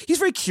stuff. He's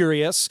very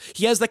curious.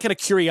 He has that kind of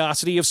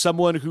curiosity of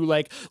someone who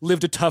like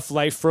lived a tough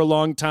life for a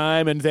long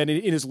time and then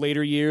in his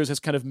later years has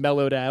kind of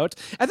mellowed out.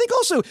 I think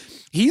also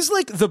he's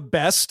like the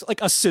best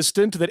like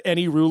assistant that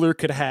any ruler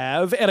could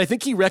have. And I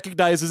think he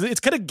recognizes it's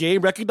kind of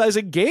game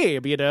recognizing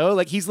game,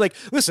 like he's like,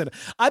 listen,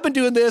 I've been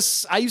doing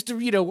this. I used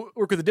to,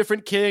 work with a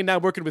different king. Now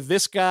I'm working with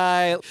this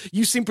guy.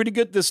 You seem pretty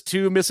good at this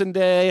too,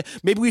 Missandei.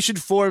 Maybe we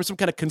should form some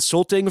kind of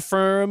consulting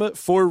firm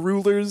for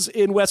rulers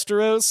in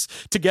Westeros.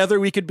 Together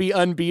we could be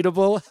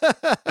unbeatable.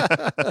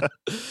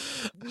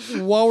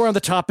 While we're on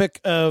the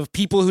topic of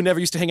people who never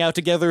used to hang out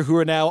together who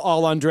are now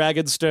all on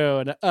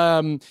Dragonstone,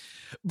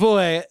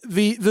 boy,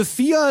 the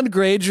Theon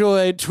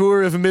Greyjoy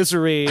tour of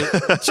misery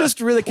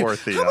just really Poor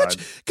Theon. How much?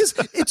 Because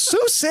it's so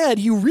sad.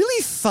 You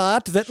really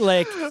thought that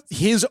like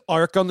his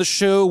arc on the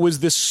show was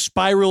this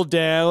spiral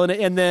down,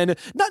 and then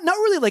not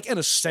really like an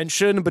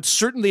ascension, but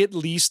certainly at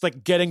least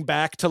like getting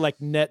back to like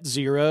net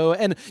zero.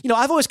 And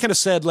I've always kind of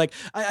said like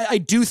I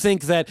do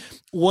think that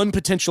one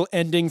potential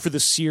ending for the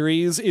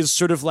series is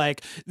sort of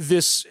like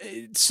this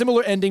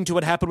similar ending to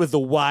what happened with The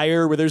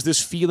Wire, where there's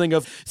this feeling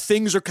of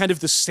things are kind of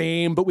the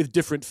same but with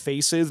different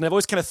faces. And I've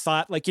always kind of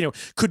thought like,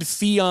 could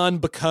Theon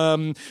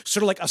become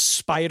sort of like a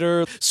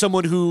spider,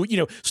 someone who,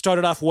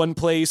 started off one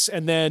place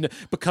and then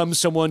becomes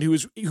someone who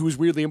is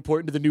weirdly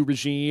important to the new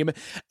regime?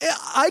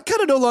 I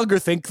kind of no longer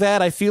think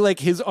that. I feel like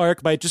his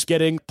arc by just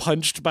getting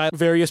punched by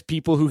various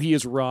people who he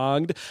has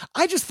wronged.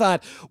 I just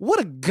thought, what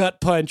a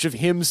gut punch of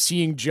him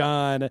seeing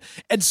Jon,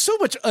 and so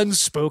much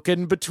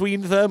unspoken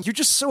between them. You're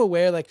just so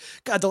aware, like,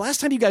 God, the last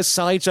time you guys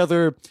saw each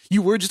other,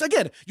 you were just,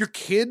 again, your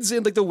kids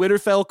in like the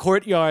Winterfell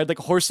courtyard, like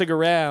horsing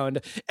around.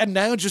 around. And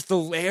now just the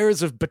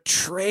layers of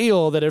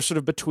betrayal that are sort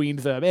of between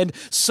them and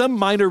some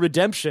minor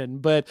redemption,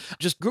 but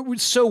just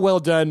so well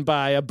done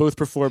by both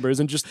performers.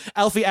 And just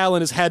Alfie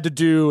Allen has had to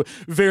do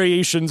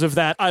variations of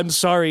that "I'm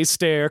sorry"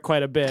 stare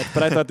quite a bit,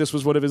 but I thought this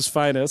was one of his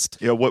finest.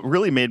 What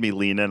really made me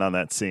lean in on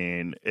that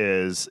scene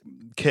is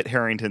Kit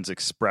Harington's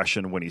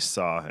expression when he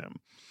saw him,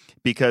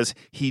 because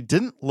he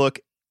didn't look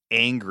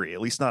angry,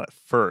 at least not at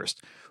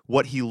first.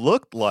 What he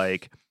looked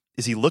like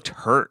is he looked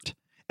hurt.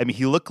 I mean,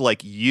 he looked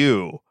like,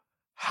 you,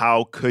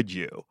 how could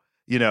you?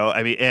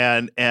 I mean,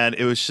 and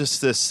it was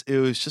just this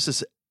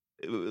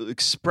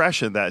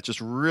expression that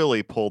just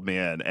really pulled me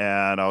in,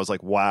 and I was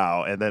like,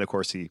 wow. And then of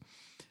course he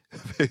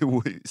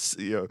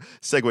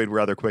segued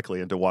rather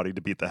quickly into wanting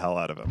to beat the hell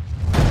out of him.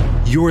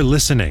 You're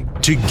listening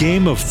to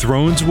Game of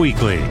Thrones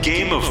Weekly.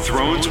 Game of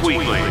Thrones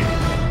Weekly.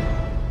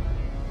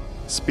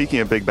 Speaking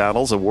of big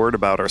battles, a word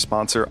about our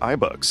sponsor,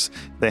 iBooks.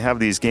 They have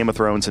these Game of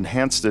Thrones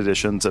enhanced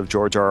editions of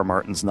George R.R.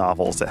 Martin's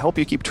novels that help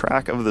you keep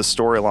track of the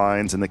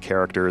storylines and the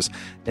characters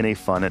in a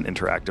fun and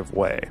interactive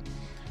way.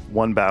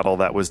 One battle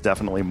that was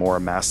definitely more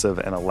massive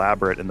and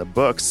elaborate in the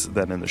books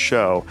than in the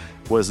show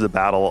was the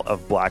Battle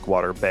of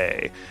Blackwater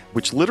Bay,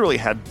 which literally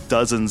had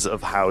dozens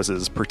of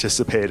houses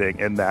participating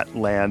in that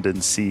land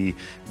and sea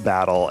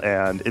battle.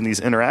 And in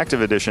these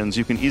interactive editions,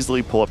 you can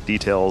easily pull up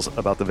details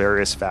about the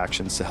various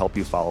factions to help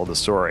you follow the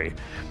story.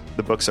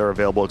 The books are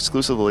available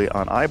exclusively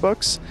on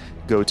iBooks.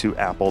 Go to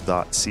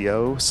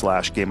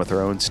apple.co/Game of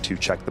Thrones to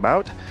check them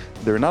out.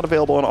 They're not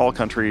available in all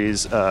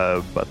countries,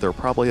 but they're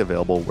probably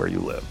available where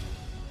you live.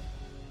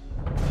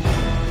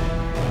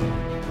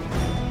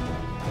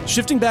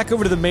 Shifting back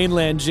over to the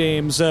mainland,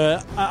 James,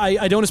 I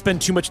don't want to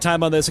spend too much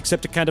time on this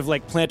except to kind of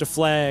like plant a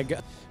flag.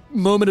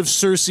 Moment of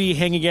Cersei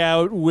hanging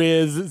out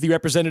with the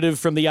representative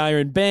from the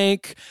Iron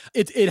Bank.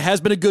 It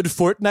has been a good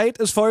fortnight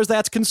as far as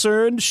that's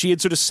concerned. She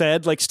had sort of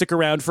said, like, stick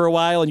around for a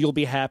while and you'll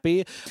be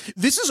happy.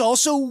 This is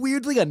also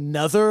weirdly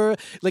another,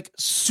 like,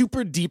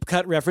 super deep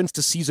cut reference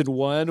to season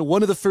 1.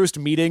 One of the first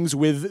meetings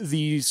with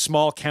the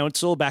small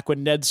council back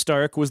when Ned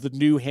Stark was the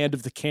new Hand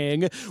of the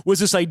King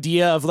was this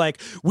idea of, like,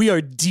 we are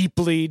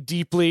deeply,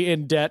 deeply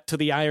in debt to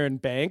the Iron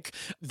Bank.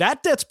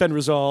 That debt's been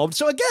resolved.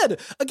 So again,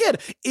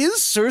 is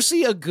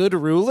Cersei a good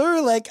ruler?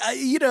 Like,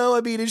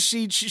 is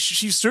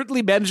she's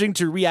certainly managing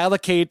to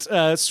reallocate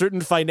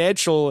certain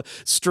financial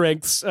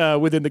strengths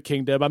within the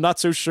kingdom. I'm not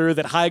so sure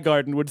that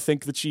Highgarden would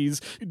think that she's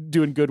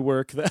doing good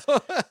work, though.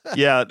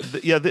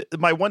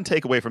 My one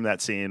takeaway from that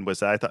scene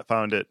was that I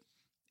found it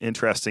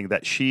interesting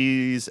that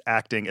she's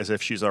acting as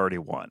if she's already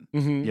won.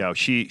 Mm-hmm.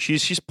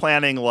 She's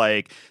planning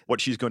like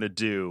what she's going to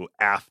do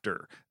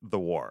after the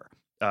war.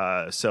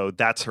 So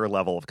that's her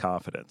level of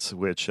confidence,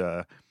 which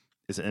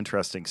is an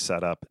interesting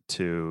setup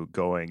to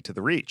going to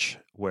the Reach,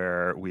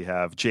 where we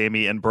have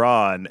Jaime and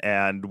Bronn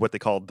and what they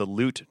call the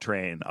loot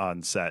train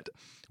on set,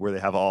 where they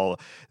have all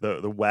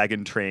the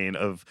wagon train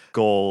of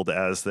gold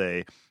as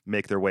they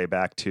make their way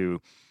back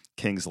to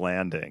King's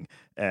Landing.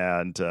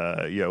 And,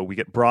 we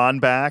get Bronn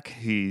back.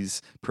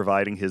 He's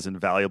providing his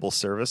invaluable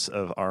service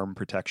of arm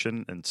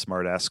protection and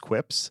smart-ass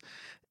quips.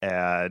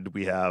 And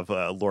we have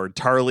Lord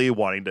Tarly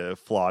wanting to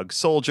flog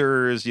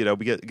soldiers.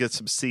 We get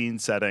some scene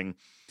setting.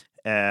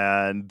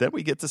 And then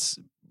we get this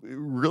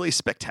really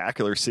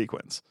spectacular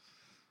sequence.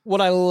 What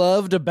I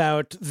loved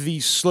about the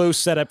slow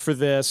setup for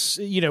this,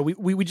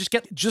 we just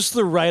get just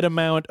the right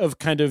amount of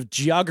kind of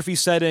geography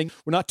setting.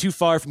 We're not too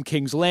far from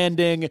King's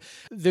Landing.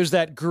 There's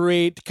that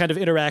great kind of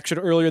interaction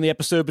earlier in the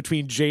episode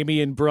between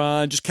Jaime and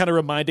Bronn, just kind of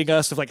reminding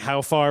us of like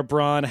how far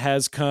Bronn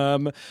has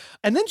come.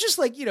 And then just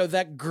like,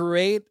 that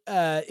great,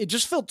 it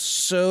just felt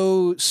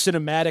so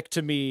cinematic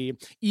to me,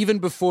 even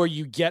before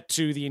you get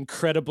to the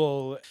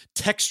incredible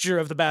texture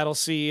of the battle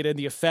scene and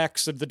the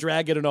effects of the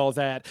dragon and all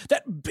that.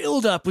 That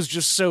buildup was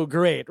just so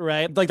great.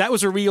 Right? Like that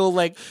was a real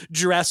like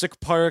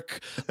Jurassic Park,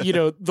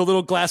 the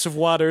little glass of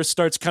water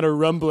starts kind of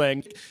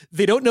rumbling.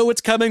 They don't know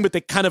what's coming, but they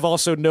kind of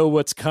also know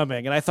what's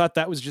coming. And I thought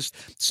that was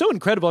just so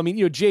incredible. I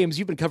mean, James,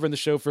 you've been covering the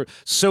show for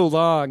so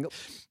long.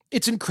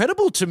 It's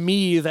incredible to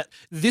me that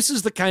this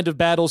is the kind of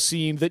battle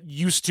scene that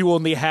used to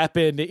only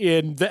happen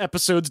in the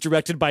episodes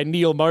directed by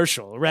Neil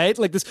Marshall, right?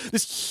 Like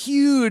this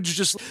huge,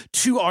 just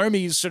two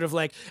armies sort of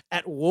like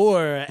at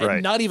war,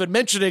 and not even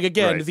mentioning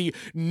again the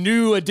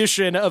new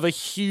addition of a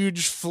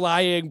huge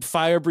flying,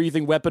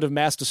 fire-breathing weapon of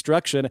mass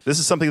destruction. This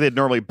is something they'd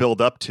normally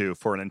build up to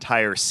for an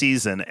entire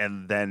season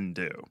and then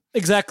do.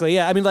 Exactly,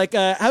 yeah. I mean, like,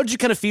 how did you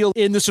kind of feel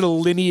in this sort of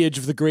lineage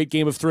of the great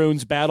Game of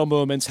Thrones battle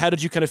moments? How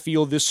did you kind of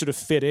feel this sort of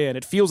fit in?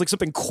 It feels like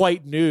something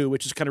quite new,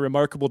 which is kind of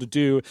remarkable to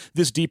do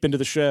this deep into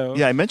the show.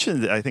 Yeah, I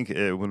mentioned, I think,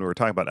 when we were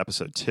talking about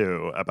episode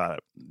 2, about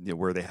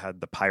where they had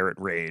the pirate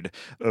raid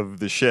of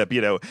the ship,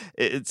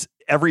 it's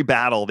every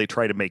battle they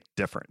try to make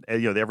different.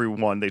 Every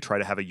one they try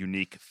to have a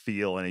unique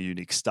feel and a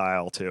unique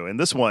style to. And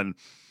this one,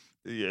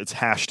 it's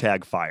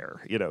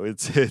 #fire.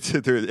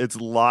 It's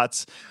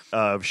lots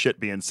of shit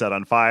being set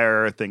on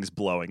fire, things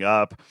blowing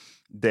up.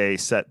 They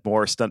set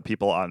more stunt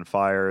people on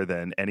fire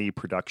than any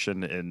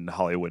production in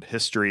Hollywood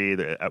history.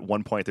 At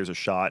one point, there's a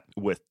shot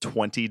with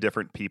 20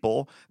 different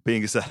people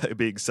being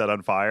set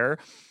on fire.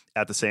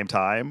 at the same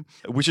time,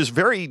 which is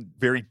very,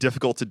 very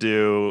difficult to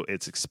do.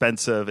 It's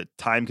expensive, it's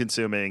time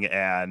consuming,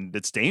 and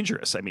it's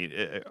dangerous. I mean,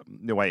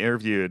 I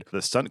interviewed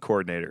the stunt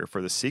coordinator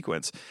for the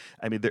sequence.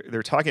 I mean,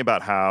 they're talking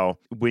about how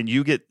when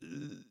you get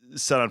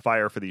set on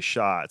fire for these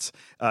shots,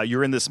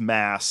 you're in this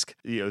mask,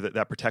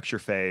 that protects your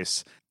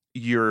face.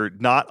 You're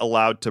not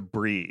allowed to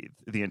breathe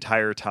the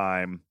entire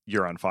time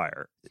you're on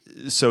fire.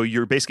 So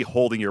you're basically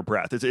holding your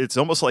breath. It's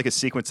almost like a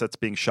sequence that's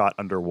being shot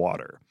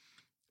underwater.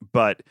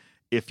 But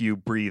if you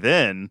breathe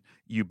in,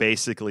 you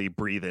basically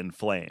breathe in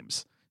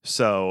flames.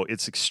 So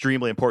it's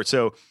extremely important.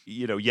 So,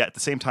 yet at the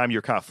same time,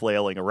 you're kind of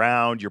flailing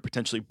around, you're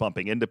potentially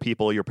bumping into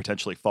people, you're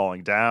potentially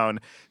falling down.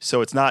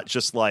 So it's not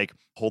just like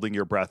holding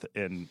your breath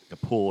in a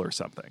pool or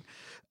something.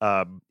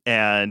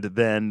 And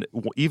then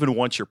even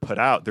once you're put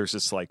out, there's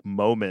this like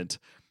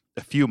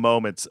a few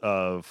moments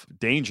of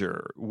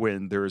danger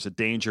when there's a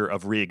danger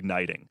of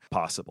reigniting,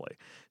 possibly.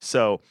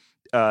 So,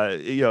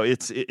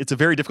 it's a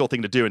very difficult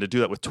thing to do, and to do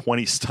that with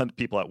 20 stunt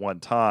people at one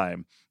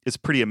time is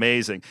pretty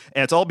amazing.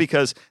 And it's all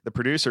because the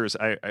producers,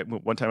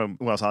 one time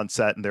when I was on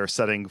set and they were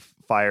setting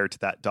fire to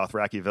that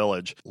Dothraki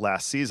village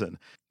last season,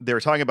 they were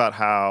talking about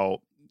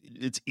how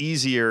it's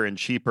easier and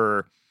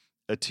cheaper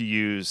to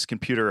use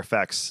computer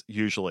effects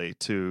usually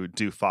to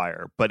do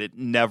fire, but it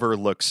never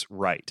looks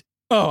right.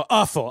 Oh,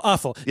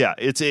 awful. Yeah,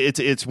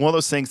 it's one of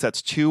those things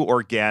that's too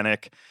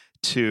organic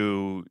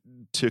to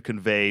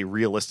convey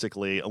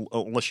realistically,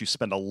 unless you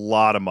spend a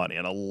lot of money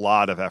and a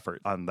lot of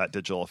effort on that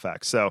digital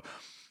effect.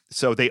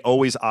 So they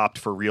always opt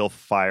for real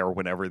fire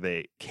whenever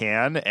they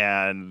can,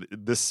 and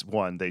this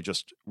one, they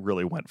just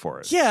really went for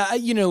it. Yeah,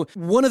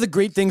 one of the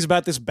great things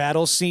about this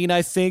battle scene,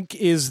 I think,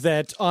 is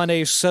that on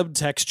a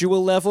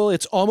subtextual level,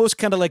 it's almost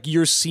kind of like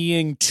you're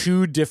seeing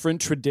two different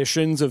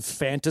traditions of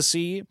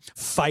fantasy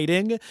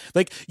fighting.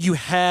 Like, you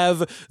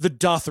have the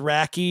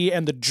Dothraki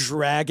and the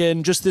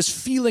dragon, just this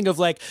feeling of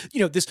like,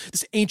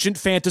 this ancient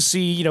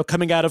fantasy,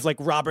 coming out of like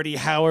Robert E.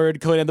 Howard,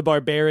 Conan the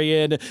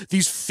Barbarian,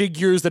 these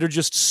figures that are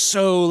just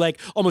so like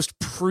almost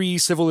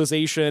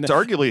pre-civilization. It's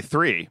arguably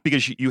three,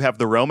 because you have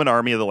the Roman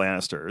army of the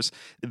Lannisters,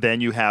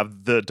 then you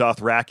have the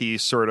Dothraki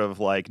sort of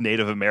like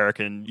Native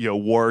American,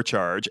 war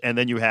charge, and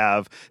then you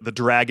have the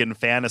dragon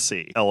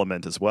fantasy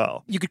element as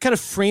well. You could kind of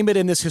frame it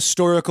in this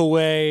historical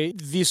way,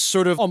 this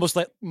sort of almost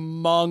like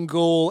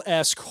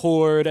Mongol-esque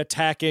horde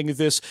attacking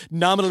this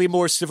nominally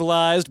more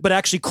civilized, but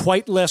actually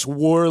quite less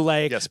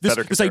warlike. Yes,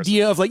 this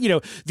idea of like,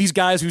 these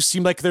guys who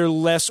seem like they're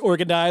less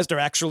organized are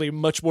actually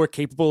much more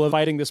capable of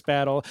fighting this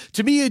battle.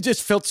 To me, it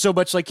just felt so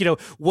much like,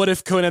 what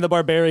if Conan the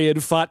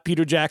Barbarian fought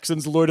Peter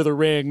Jackson's Lord of the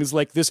Rings?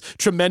 Like this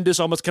tremendous,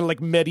 almost kind of like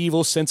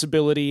medieval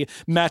sensibility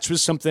matched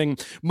with something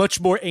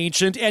much more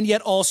ancient and yet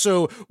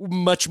also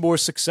much more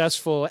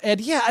successful.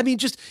 And yeah, I mean,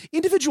 just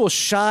individual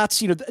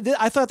shots,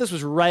 I thought this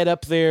was right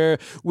up there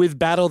with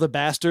Battle of the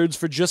Bastards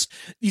for just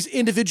these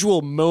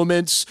individual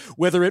moments,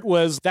 whether it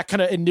was that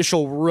kind of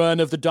initial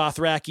run of the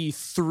Dothraki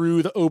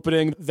through the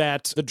opening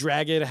that the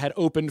dragon had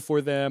opened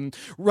for them,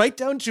 right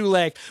down to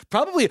like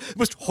probably the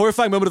most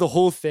horrifying moment of the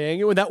whole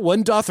thing when that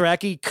one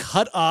Dothraki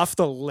cut off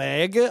the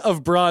leg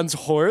of Bronn's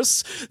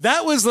horse.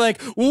 That was like,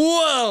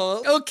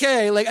 whoa,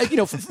 okay. Like,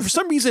 for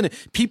some reason,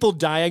 people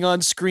dying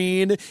on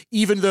screen,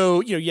 even though,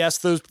 yes,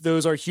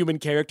 those are human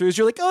characters,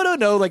 you're like, oh,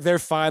 no, like they're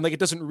fine. Like it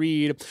doesn't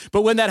read.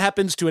 But when that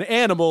happens to an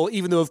animal,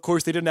 even though of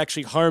course they didn't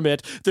actually harm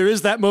it, there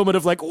is that moment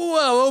of like,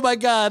 whoa, oh my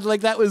God, like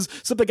that was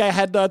something I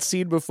had not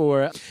seen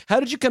before. How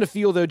did you kind of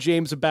feel though,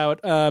 James, about,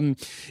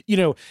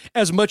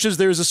 as much as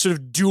there's a sort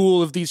of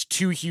duel of these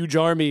two huge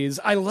armies,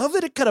 I love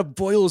that it kind of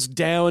boils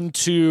down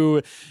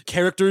to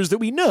characters that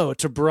we know,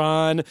 to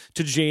Bronn,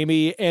 to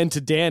Jaime, and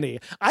to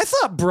Dany. I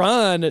thought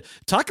Bronn,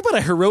 talk about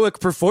a heroic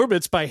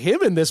performance by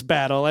him in this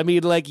battle. I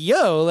mean, like,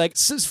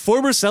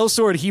 former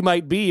sellsword he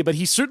might be, but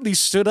he certainly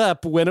stood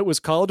up when it was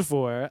called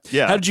for.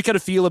 Yeah. How did you kind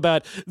of feel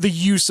about the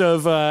use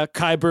of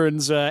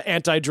Qyburn's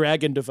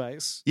anti-dragon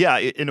device? Yeah,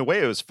 in a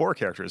way, it was four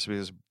characters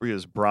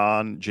because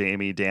Bronn,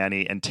 Jaime,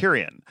 Dany, and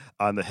Tyrion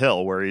on the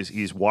hill, where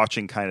he's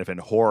watching kind of in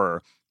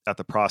horror at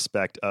the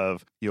prospect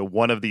of,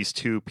 one of these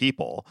two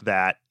people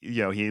that,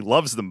 he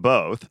loves them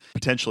both,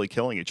 potentially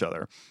killing each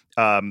other.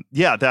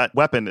 That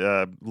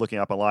weapon, looking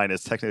up online,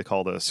 is technically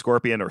called a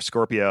Scorpion or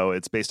Scorpio.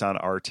 It's based on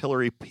an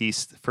artillery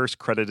piece first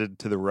credited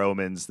to the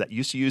Romans that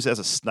used to use as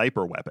a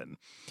sniper weapon.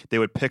 They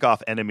would pick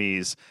off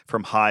enemies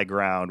from high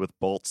ground with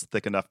bolts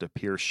thick enough to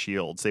pierce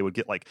shields. They would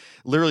get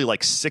literally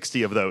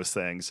 60 of those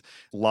things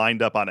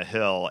lined up on a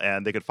hill,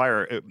 and they could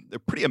fire a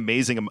pretty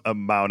amazing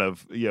amount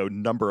of,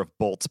 number of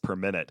bolts per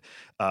minute.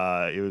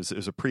 It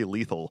was a pretty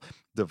lethal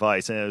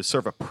device, and it was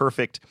sort of a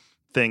perfect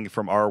thing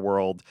from our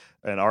world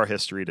and our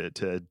history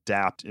to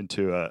adapt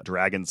into a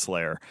dragon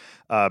slayer.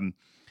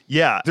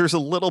 There's a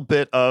little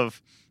bit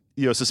of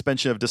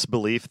suspension of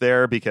disbelief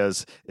there,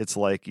 because it's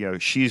like,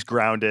 she's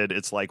grounded.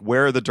 It's like,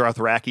 where are the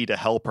Dothraki to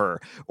help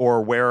her,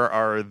 or where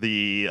are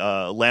the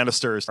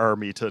Lannisters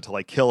army to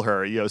kill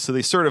her? So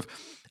they sort of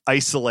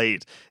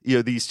isolate,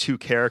 these two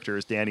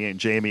characters, Danny and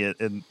Jamie,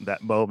 in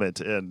that moment,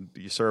 and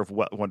you sort of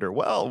wonder,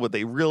 well, would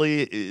there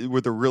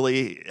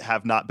really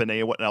have not been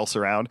anyone else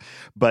around?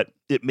 But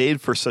it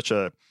made for such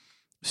a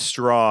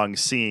strong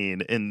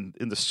scene. In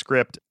the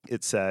script,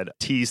 it said,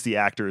 tease the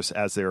actors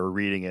as they were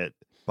reading it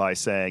by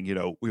saying,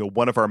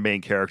 one of our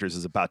main characters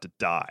is about to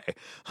die,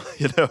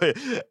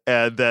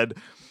 and then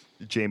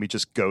Jamie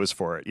just goes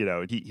for it.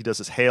 He does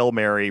this Hail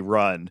Mary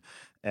run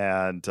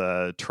and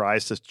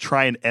tries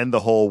to end the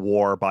whole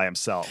war by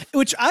himself.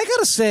 Which I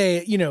gotta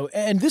say,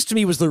 and this to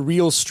me was the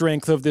real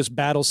strength of this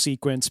battle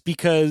sequence,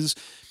 because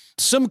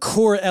some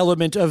core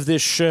element of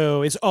this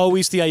show is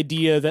always the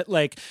idea that,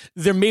 like,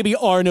 there maybe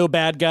are no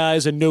bad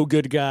guys and no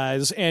good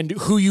guys, and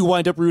who you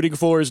wind up rooting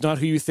for is not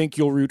who you think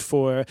you'll root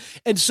for.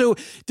 And so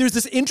there's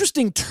this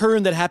interesting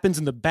turn that happens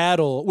in the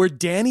battle where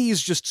Danny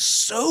is just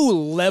so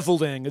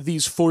leveling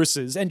these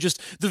forces, and just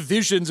the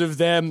visions of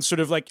them sort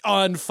of like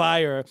on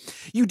fire.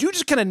 You do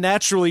just kind of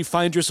naturally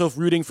find yourself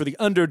rooting for the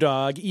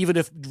underdog, even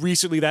if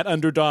recently that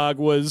underdog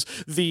was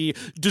the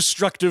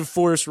destructive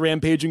force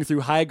rampaging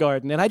through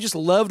Highgarden. And I just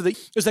loved that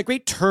there's that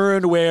great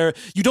turn where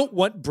you don't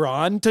want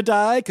Bronn to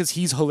die because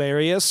he's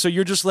hilarious. So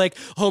you're just like,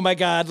 oh my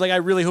God, like, I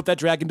really hope that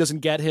dragon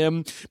doesn't get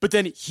him. But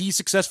then he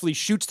successfully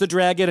shoots the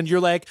dragon, and you're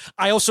like,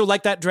 I also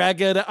like that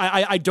dragon.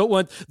 I don't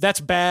want, that's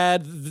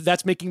bad.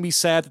 That's making me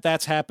sad that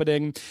that's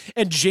happening.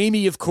 And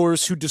Jamie, of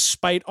course, who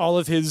despite all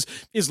of his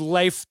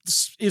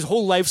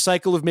whole life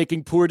cycle of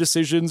making poor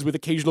decisions with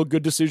occasional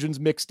good decisions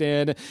mixed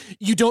in,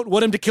 you don't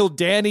want him to kill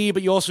Danny,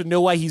 but you also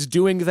know why he's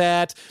doing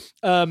that.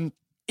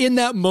 In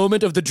that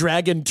moment of the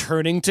dragon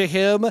turning to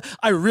him,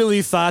 I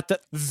really thought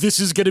that this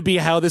is going to be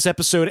how this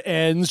episode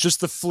ends,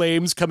 just the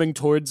flames coming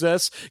towards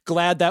us.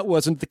 Glad that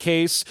wasn't the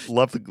case.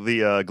 Love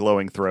the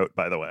glowing throat,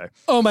 by the way.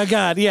 Oh my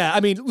God, yeah.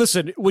 I mean,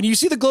 listen, when you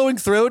see the glowing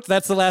throat,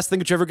 that's the last thing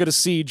that you're ever going to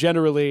see,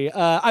 generally.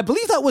 I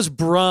believe that was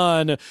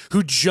Bronn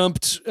who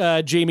jumped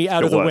Jamie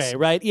out of the way,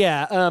 right?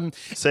 Yeah.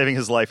 Saving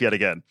his life yet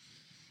again.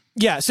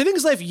 Yeah, saving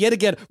his life yet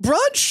again.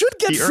 Bronn should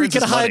get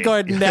freaking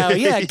Highgarden now.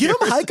 Yeah, give him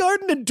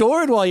Highgarden and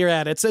Dorne while you're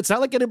at it. It's not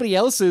like anybody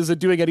else is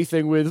doing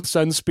anything with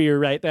Sunspear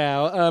right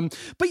now.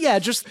 But yeah,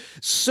 just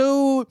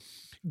so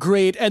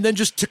great. And then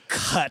just to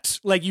cut,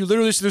 like, you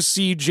literally just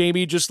see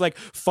Jamie just like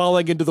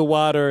falling into the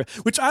water,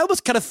 which I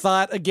almost kind of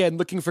thought, again,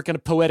 looking for kind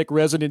of poetic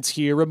resonance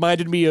here,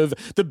 reminded me of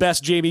the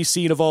best Jamie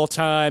scene of all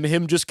time,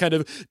 him just kind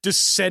of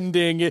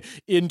descending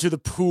into the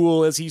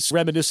pool as he's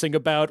reminiscing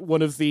about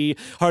one of the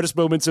hardest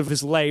moments of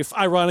his life.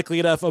 Ironically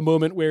enough, a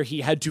moment where he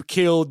had to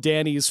kill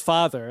Danny's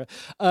father.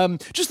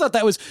 Just thought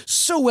that was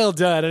so well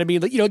done. And I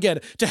mean, again,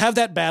 to have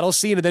that battle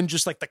scene and then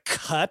just like the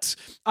cut,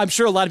 I'm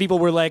sure a lot of people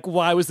were like,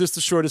 why was this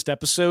the shortest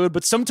episode?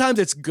 But sometimes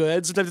it's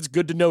good. Sometimes it's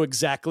good to know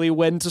exactly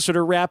when to sort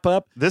of wrap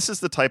up. This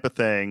is the type of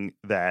thing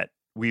that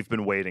we've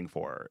been waiting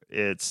for.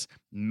 It's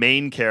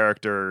main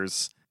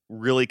characters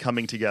really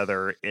coming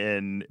together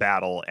in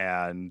battle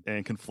and in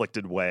a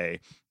conflicted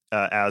way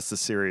as the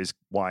series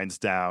winds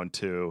up,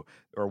 to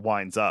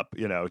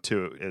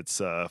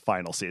its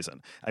final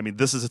season. I mean,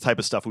 this is the type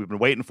of stuff we've been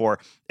waiting for.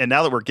 And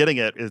now that we're getting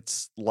it,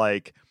 it's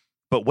like,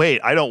 but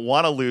wait, I don't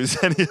want to lose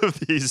any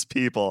of these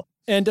people.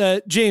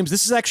 And James,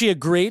 this is actually a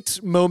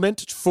great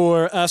moment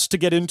for us to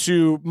get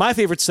into my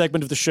favorite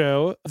segment of the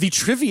show, the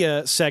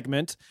trivia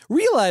segment,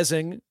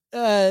 realizing,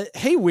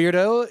 hey,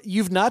 weirdo,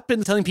 you've not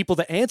been telling people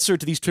the answer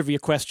to these trivia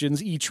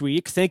questions each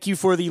week. Thank you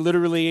for the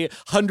literally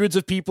hundreds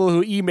of people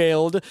who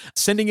emailed,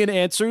 sending in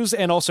answers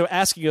and also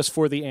asking us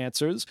for the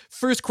answers.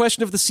 First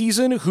question of the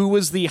season, who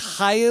was the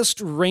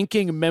highest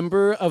ranking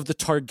member of the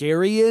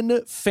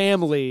Targaryen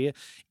family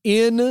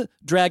in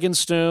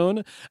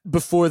Dragonstone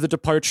before the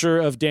departure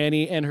of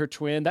Dany and her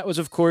twin? That was,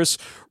 of course,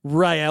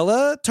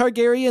 Rhaella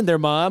Targaryen, their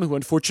mom, who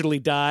unfortunately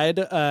died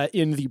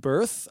in the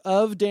birth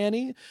of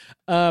Dany.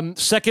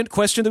 Second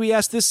question that we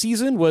asked this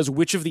season was,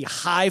 which of the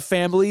high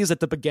families at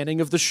the beginning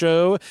of the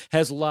show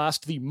has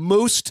lost the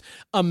most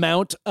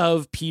amount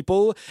of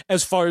people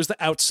as far as the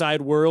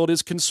outside world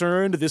is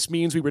concerned? This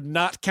means we were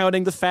not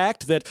counting the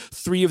fact that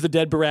 3 of the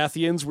dead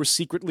Baratheons were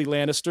secretly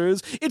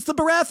Lannisters. It's the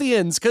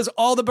Baratheons, because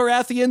all the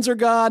Baratheons are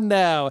gone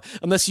now,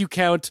 unless you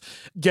count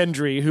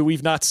Gendry, who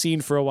we've not seen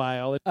for a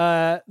while.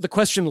 The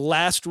question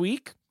last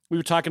week, we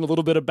were talking a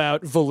little bit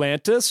about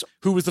Volantis,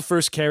 who was the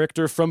first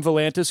character from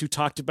Volantis who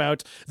talked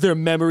about their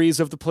memories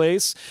of the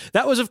place.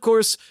 That was, of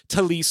course,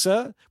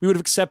 Talisa. We would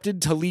have accepted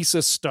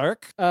Talisa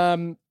Stark.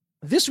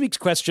 This week's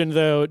question,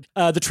 though,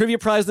 the trivia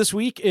prize this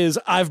week is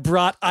I've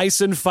Brought Ice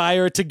and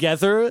Fire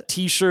Together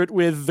t-shirt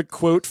with the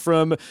quote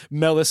from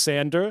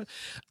Melisandre.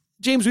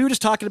 James, we were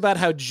just talking about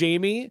how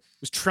Jamie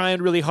was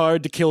trying really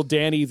hard to kill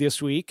Dany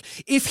this week.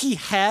 If he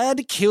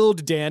had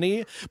killed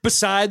Dany,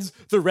 besides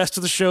the rest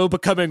of the show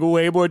becoming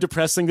way more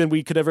depressing than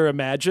we could ever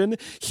imagine,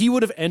 he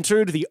would have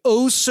entered the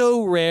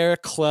oh-so-rare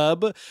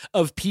club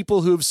of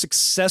people who have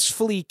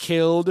successfully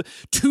killed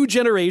 2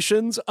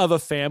 generations of a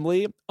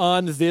family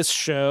on this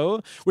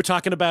show. We're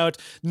talking about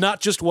not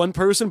just one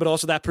person, but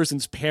also that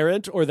person's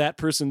parent or that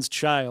person's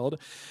child.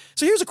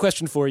 So here's a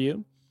question for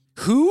you.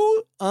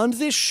 Who on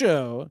this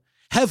show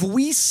have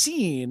we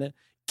seen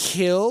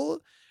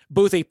kill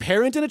both a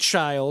parent and a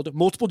child,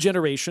 multiple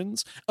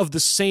generations of the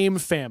same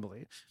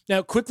family.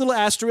 Now, quick little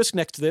asterisk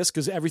next to this,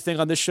 because everything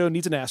on this show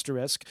needs an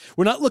asterisk.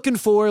 We're not looking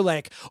for,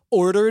 like,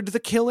 ordered the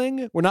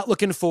killing. We're not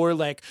looking for,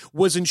 like,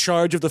 was in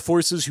charge of the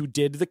forces who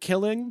did the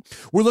killing.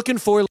 We're looking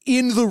for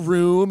in the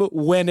room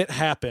when it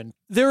happened.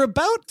 There are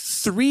about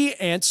 3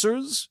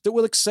 answers that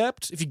we'll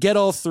accept. If you get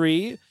all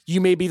 3,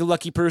 you may be the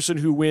lucky person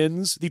who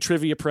wins the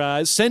trivia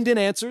prize. Send in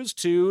answers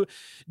to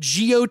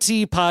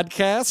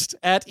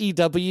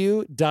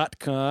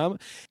gotpodcast@ew.com.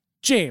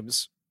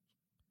 James,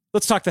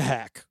 let's talk the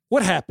hack.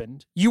 What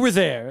happened? You were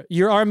there.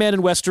 You're our man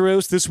in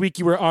Westeros. This week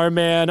you were our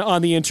man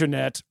on the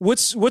internet.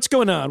 What's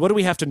going on? What do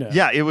we have to know?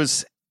 Yeah, it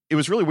was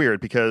really weird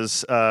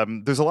because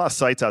there's a lot of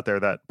sites out there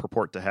that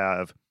purport to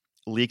have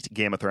leaked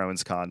Game of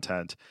Thrones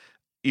content.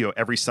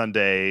 Every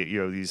Sunday,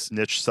 these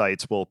niche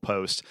sites will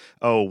post,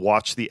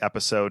 watch the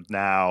episode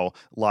now,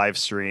 live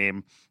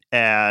stream,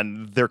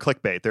 and they're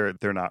clickbait.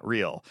 They're not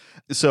real.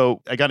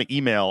 So I got an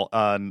email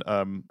on,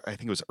 I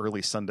think it was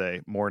early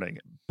Sunday morning,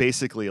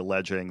 basically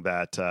alleging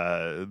that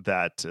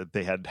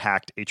they had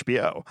hacked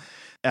HBO.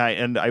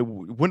 And I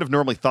wouldn't have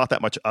normally thought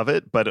that much of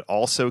it, but it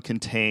also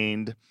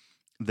contained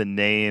the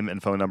name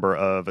and phone number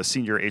of a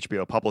senior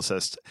HBO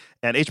publicist.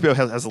 And HBO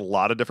has a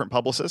lot of different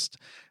publicists.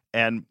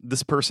 And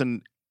this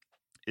person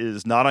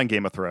is not on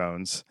Game of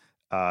Thrones,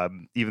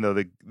 even though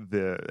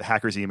the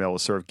hacker's email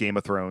was sort of Game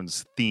of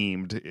Thrones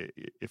themed,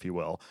 if you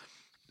will.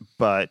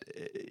 But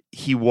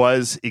he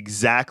was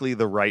exactly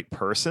the right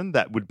person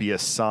that would be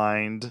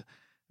assigned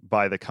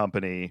by the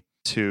company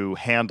to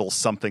handle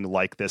something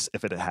like this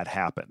if it had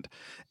happened.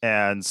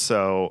 And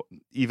so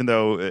even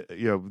though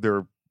there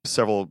are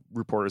several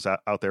reporters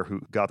out there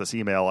who got this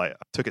email, I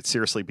took it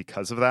seriously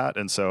because of that.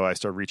 And so I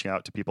started reaching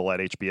out to people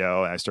at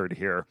HBO, and I started to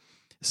hear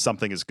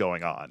something is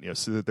going on.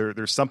 So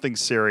there's something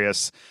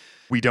serious.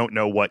 We don't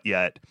know what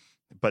yet,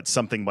 but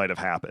something might have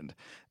happened.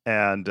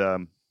 And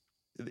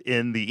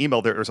in the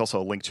email, there's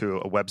also a link to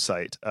a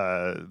website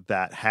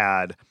that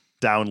had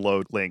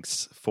download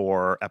links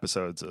for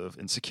episodes of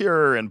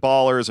Insecure and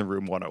Ballers and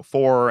Room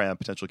 104 and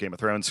potential Game of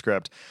Thrones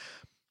script.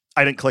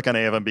 I didn't click on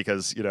any of them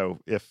because,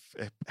 if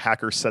a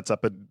hacker sets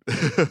up a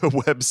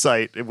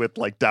website with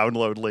like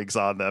download links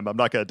on them, I'm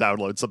not going to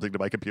download something to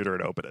my computer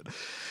and open it.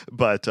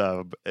 But,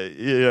 so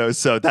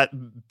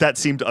that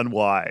seemed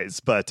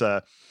unwise. But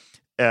so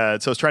I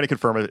was trying to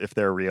confirm if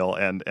they're real.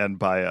 And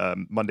by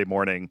Monday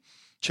morning,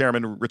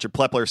 Chairman Richard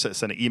Plepler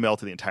sent an email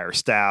to the entire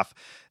staff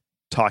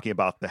talking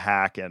about the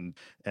hack and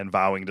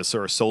vowing to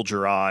sort of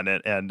soldier on.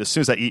 And as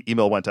soon as that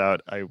email went out,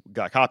 I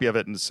got a copy of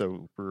it. And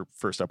so we're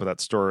first up with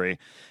that story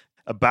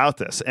about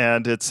this.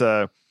 And it's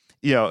this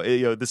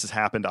has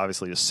happened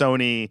obviously to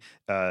Sony.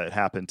 It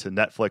happened to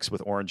Netflix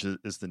with Orange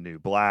is the New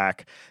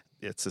Black.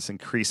 It's this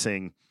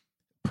increasing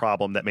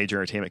problem that major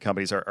entertainment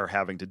companies are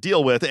having to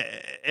deal with.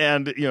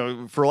 And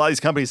for a lot of these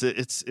companies,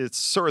 it's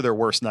sort of their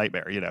worst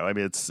nightmare. I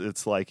mean,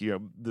 it's like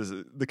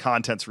the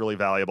content's really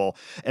valuable,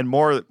 and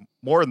more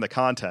than the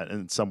content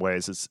in some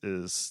ways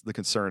is the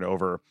concern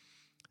over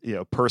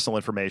personal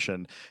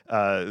information.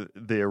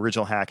 The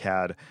original hack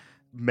had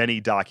many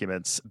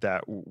documents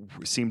that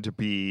seemed to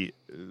be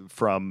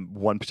from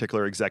one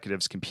particular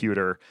executive's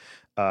computer.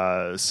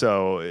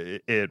 So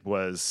it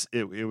was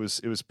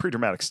pretty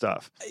dramatic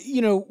stuff.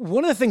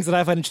 One of the things that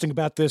I find interesting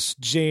about this,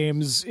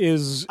 James,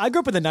 is I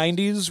grew up in the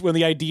 90s when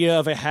the idea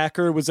of a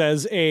hacker was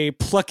as a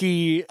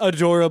plucky,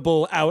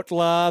 adorable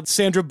outlaw,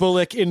 Sandra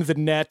Bullock in the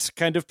net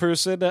kind of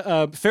person.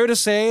 Fair to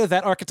say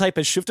that archetype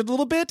has shifted a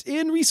little bit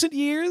in recent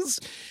years.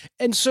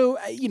 And so,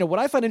 what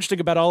I find interesting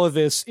about all of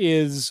this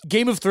is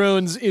Game of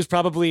Thrones is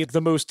probably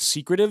the most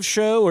secretive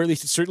show, or at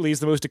least it certainly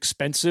is the most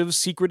expensive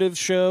secretive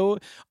show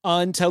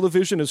on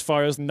television as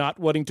far as not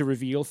wanting to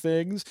reveal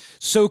things.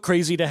 So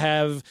crazy to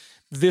have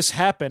this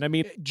happen. I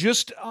mean,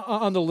 just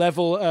on the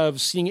level of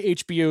seeing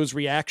HBO's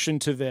reaction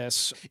to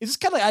this, is this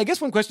kind of like, I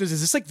guess one question is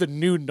this like the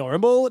new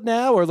normal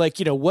now? Or like,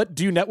 what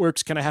do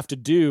networks kind of have to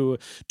do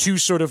to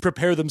sort of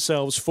prepare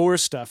themselves for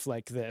stuff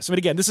like this? I mean,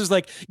 again, this is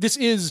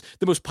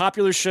the most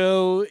popular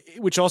show,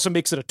 which also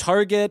makes it a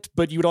target,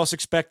 but you would also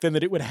expect then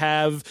that it would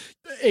have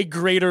a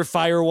greater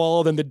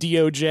firewall than the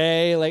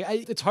DOJ. Like,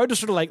 it's hard to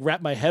sort of like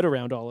wrap my head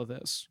around all of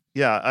this.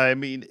 Yeah, I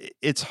mean,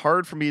 it's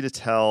hard for me to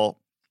tell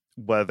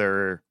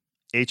whether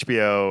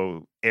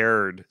HBO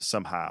erred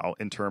somehow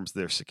in terms of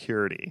their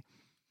security,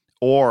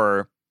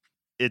 or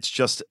it's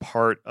just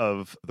part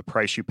of the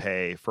price you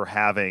pay for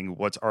having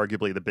what's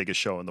arguably the biggest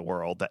show in the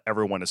world that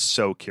everyone is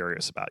so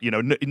curious about.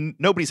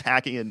 Nobody's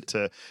hacking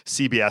into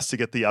CBS to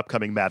get the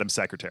upcoming Madam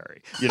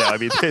Secretary. I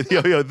mean,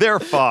 they're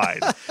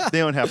fine. They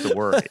don't have to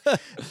worry.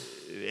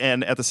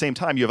 And at the same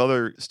time, you have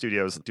other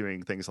studios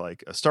doing things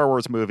like a Star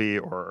Wars movie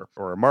or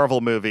a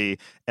Marvel movie,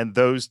 and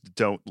those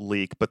don't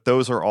leak, but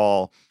those are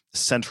all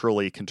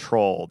centrally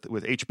controlled.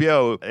 With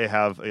HBO, they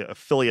have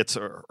affiliates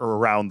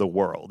around the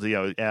world,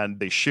 and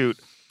they shoot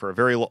for a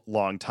very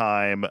long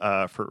time,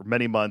 for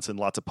many months in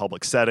lots of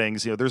public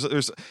settings. You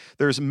know,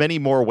 there's many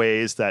more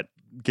ways that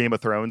Game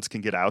of Thrones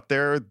can get out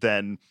there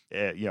than,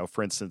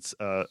 for instance,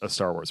 a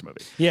Star Wars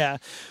movie. Yeah.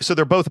 So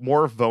they're both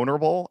more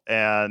vulnerable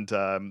and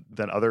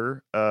than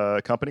other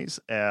companies,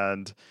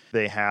 and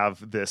they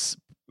have this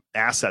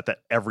asset that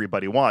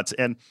everybody wants.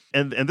 And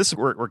this is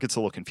where it gets a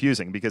little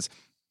confusing, because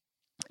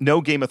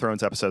no Game of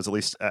Thrones episodes, at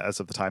least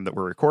as of the time that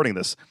we're recording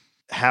this,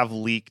 have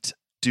leaked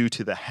due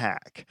to the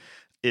hack.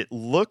 It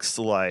looks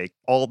like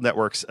all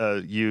networks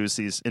use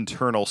these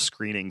internal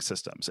screening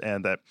systems,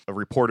 and that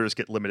reporters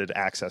get limited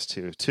access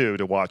to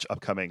watch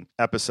upcoming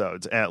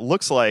episodes. And it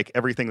looks like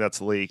everything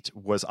that's leaked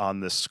was on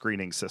this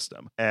screening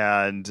system.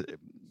 And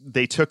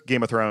they took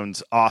Game of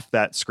Thrones off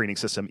that screening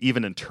system,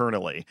 even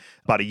internally,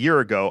 about a year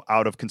ago,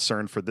 out of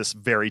concern for this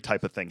very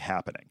type of thing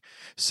happening.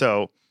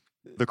 So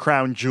the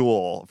crown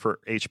jewel for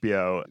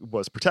HBO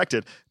was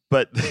protected,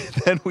 but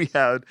then we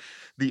had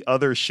the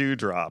other shoe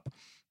drop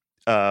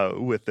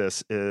with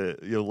this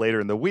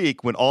later in the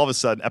week, when all of a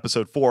sudden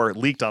episode 4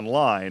 leaked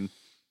online,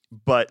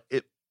 but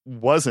it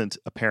wasn't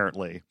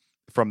apparently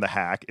from the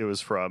hack. It was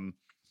from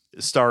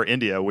Star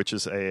India, which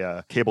is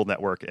a cable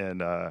network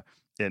in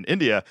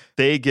India.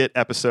 They get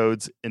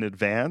episodes in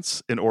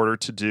advance in order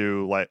to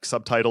do like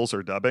subtitles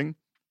or dubbing,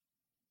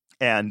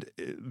 and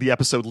the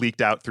episode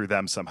leaked out through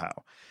them somehow.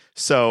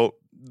 So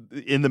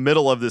in the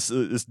middle of this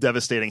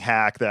devastating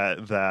hack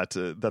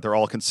that they're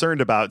all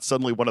concerned about,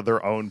 suddenly one of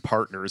their own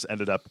partners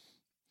ended up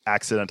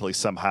accidentally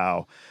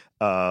somehow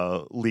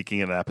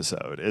leaking an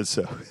episode. And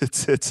so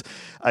it's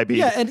I mean,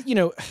 yeah,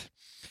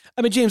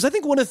 and James, I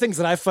think one of the things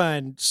that I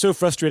find so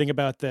frustrating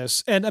about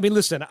this, and I mean,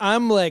 listen,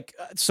 I'm like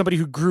somebody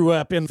who grew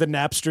up in the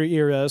Napster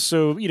era,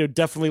 so,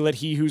 definitely let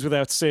he who's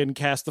without sin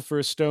cast the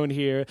first stone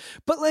here.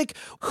 But like,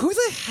 who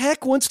the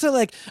heck wants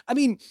to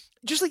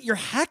just like, you're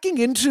hacking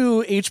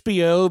into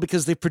HBO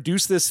because they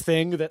produce this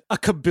thing that a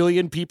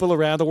kabillion people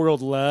around the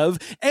world love,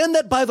 and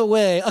that, by the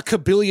way, a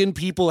kabillion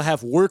people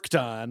have worked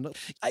on.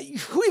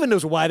 Who even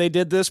knows why they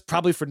did this?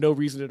 Probably for no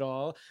reason at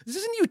all. This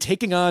isn't you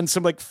taking on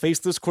some like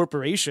faceless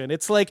corporation.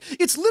 It's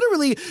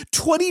literally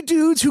 20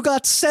 dudes who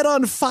got set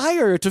on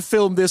fire to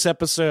film this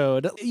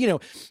episode.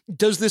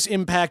 Does this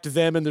impact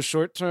them in the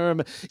short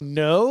term?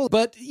 No.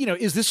 But,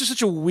 is this just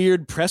such a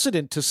weird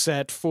precedent to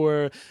set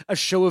for a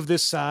show of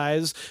this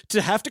size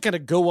to have to kind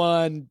of go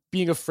on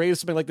being afraid of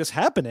something like this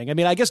happening? I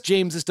mean, I guess,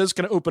 James, this does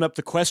kind of open up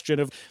the question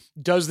of,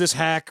 does this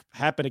hack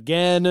happen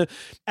again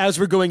as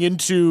we're going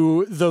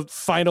into the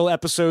final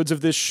episodes of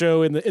this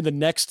show in the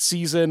next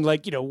season?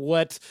 Like,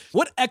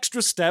 what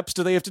extra steps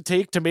do they have to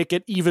take to make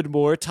it even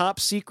more top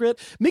secret?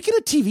 Making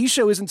a TV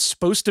show isn't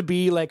supposed to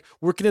be like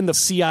working in the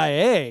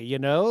CIA,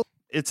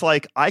 It's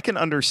like, I can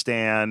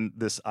understand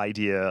this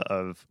idea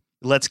of,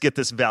 let's get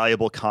this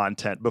valuable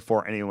content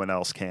before anyone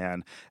else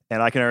can.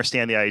 And I can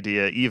understand the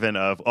idea even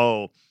of,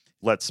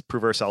 let's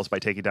prove ourselves by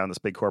taking down this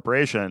big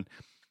corporation.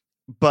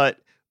 But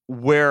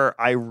where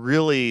I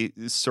really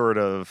sort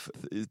of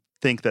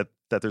think that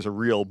there's a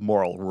real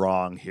moral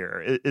wrong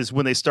here is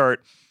when they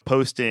start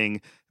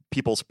posting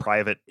people's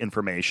private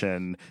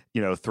information,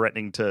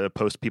 threatening to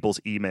post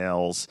people's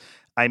emails.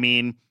 I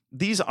mean,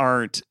 these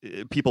aren't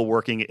people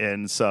working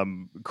in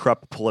some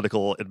corrupt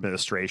political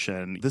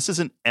administration. This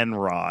isn't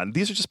Enron.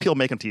 These are just people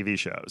making TV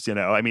shows,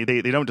 I mean,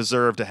 they don't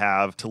deserve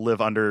to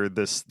live under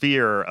this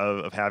fear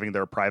of having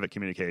their private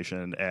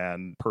communication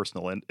and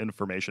personal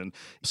information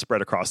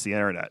spread across the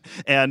internet.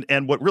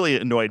 And what really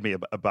annoyed me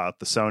about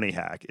the Sony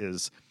hack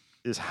is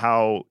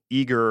how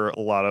eager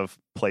a lot of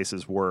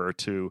places were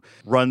to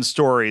run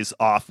stories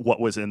off what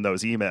was in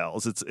those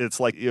emails. It's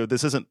like,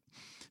 this isn't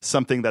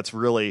something that's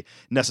really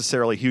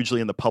necessarily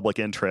hugely in the public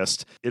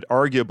interest. It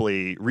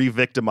arguably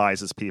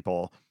re-victimizes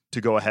people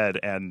to go ahead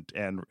and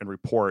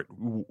report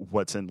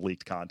what's in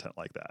leaked content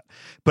like that.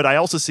 But I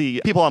also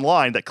see people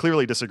online that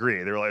clearly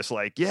disagree. They're just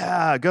like,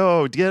 yeah,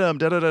 go get them.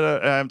 Da, da, da, da.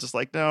 And I'm just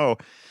like, no,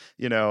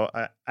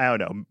 I don't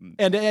know.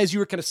 And as you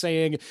were kind of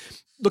saying,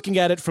 looking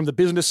at it from the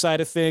business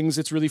side of things,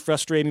 it's really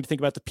frustrating to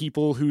think about the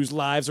people whose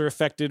lives are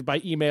affected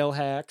by email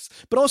hacks,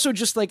 but also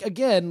just like,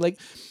 again, like,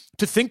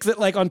 to think that,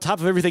 like, on top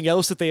of everything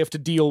else that they have to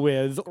deal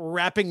with,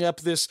 wrapping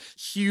up this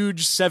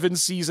huge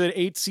 7-season,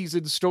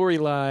 8-season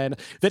storyline,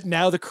 that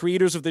now the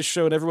creators of this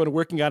show and everyone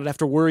working on it have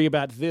to worry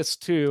about this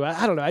too.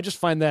 I don't know. I just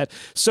find that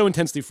so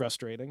intensely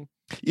frustrating.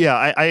 Yeah,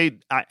 I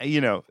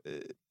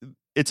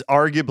it's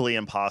arguably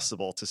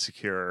impossible to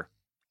secure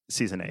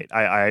season 8.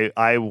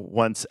 I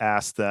once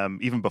asked them,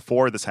 even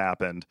before this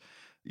happened,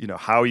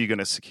 how are you going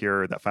to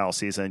secure that final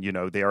season?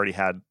 They already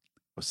had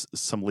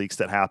some leaks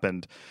that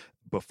happened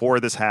before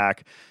this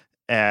hack.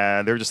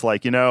 And they're just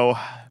like,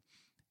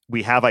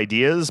 we have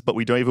ideas, but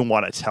we don't even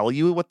want to tell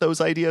you what those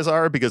ideas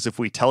are, because if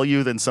we tell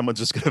you, then someone's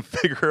just going to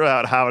figure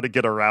out how to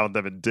get around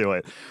them and do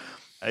it.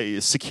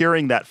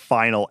 Securing that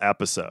final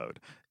episode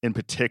in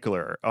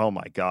particular, oh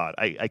my God,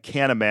 I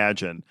can't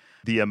imagine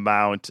the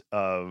amount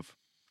of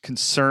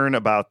concern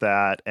about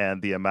that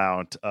and the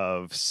amount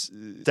of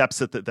steps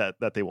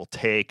that they will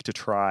take to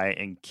try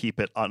and keep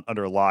it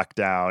under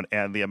lockdown,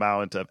 and the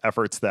amount of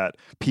efforts that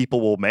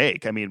people will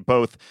make. I mean,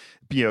 both,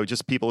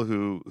 just people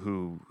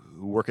who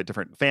work at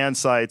different fan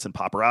sites and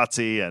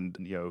paparazzi and,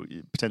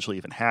 potentially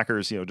even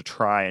hackers, to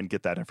try and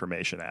get that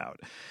information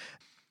out.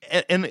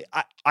 And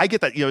I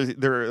get that,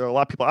 there are a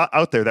lot of people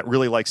out there that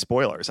really like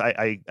spoilers.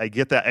 I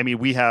get that. I mean,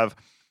 we have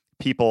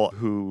people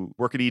who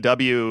work at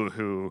EW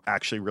who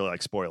actually really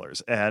like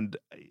spoilers. And,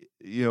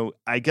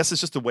 I guess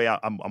it's just the way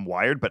I'm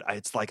wired, but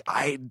it's like,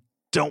 I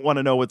don't want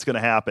to know what's going to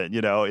happen.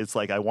 It's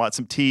like, I want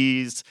some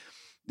tease,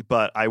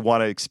 but I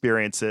want to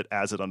experience it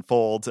as it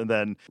unfolds, and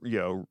then,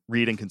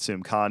 read and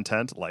consume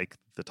content like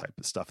the type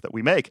of stuff that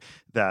we make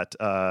that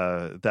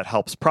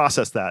helps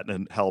process that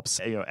and helps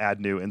add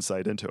new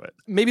insight into it.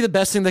 Maybe the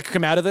best thing that could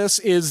come out of this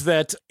is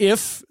that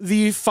if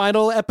the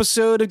final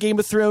episode of Game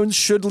of Thrones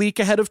should leak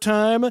ahead of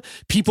time,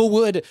 people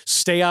would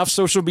stay off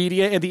social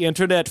media and the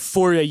internet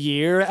for a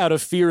year out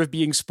of fear of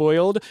being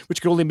spoiled,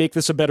 which could only make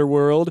this a better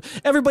world.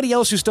 Everybody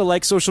else who still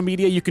likes social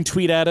media, you can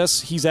tweet at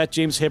us. He's at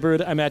James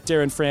Hibbard. I'm at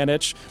Darren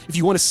Franich. If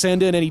you want to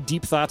send in any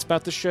deep thoughts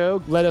about the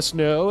show, let us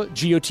know.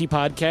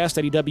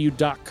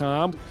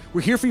 gotpodcast@ew.com.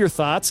 We're here for your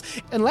thoughts.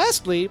 And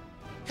lastly,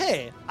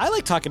 hey, I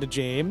like talking to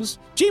James.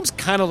 James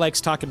kind of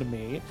likes talking to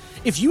me.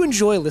 If you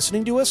enjoy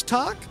listening to us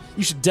talk,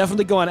 you should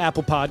definitely go on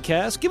Apple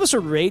Podcasts. Give us a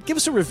rate, give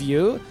us a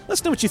review. Let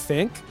us know what you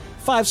think.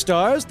 5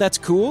 stars, that's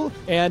cool.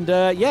 And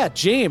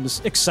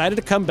James, excited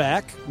to come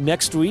back.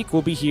 Next week,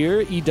 we'll be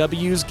here,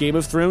 EW's Game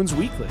of Thrones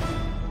Weekly.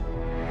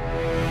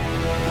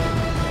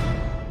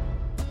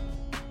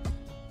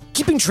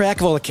 Keeping track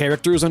of all the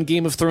characters on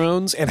Game of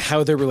Thrones and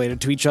how they're related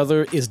to each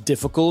other is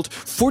difficult.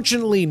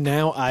 Fortunately,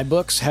 now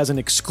iBooks has an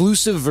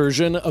exclusive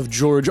version of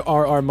George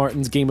R.R.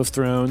 Martin's Game of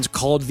Thrones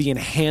called the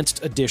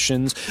Enhanced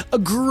Editions, a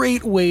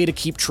great way to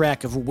keep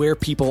track of where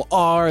people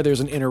are.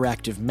 There's an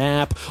interactive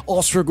map,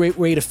 also a great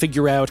way to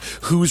figure out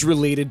who's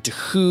related to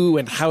who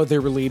and how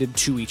they're related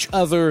to each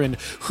other, and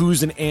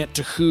who's an aunt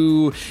to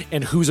who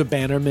and who's a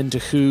bannerman to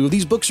who.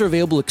 These books are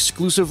available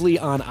exclusively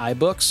on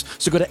iBooks,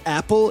 so go to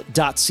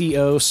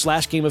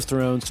apple.co/Game of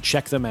Thrones to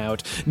check them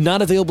out.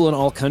 Not available in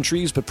all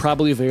countries, but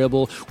probably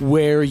available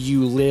where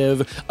you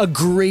live. A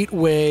great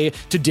way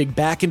to dig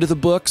back into the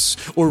books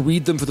or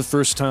read them for the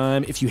first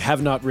time if you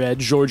have not read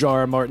George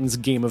R.R. Martin's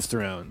Game of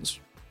Thrones.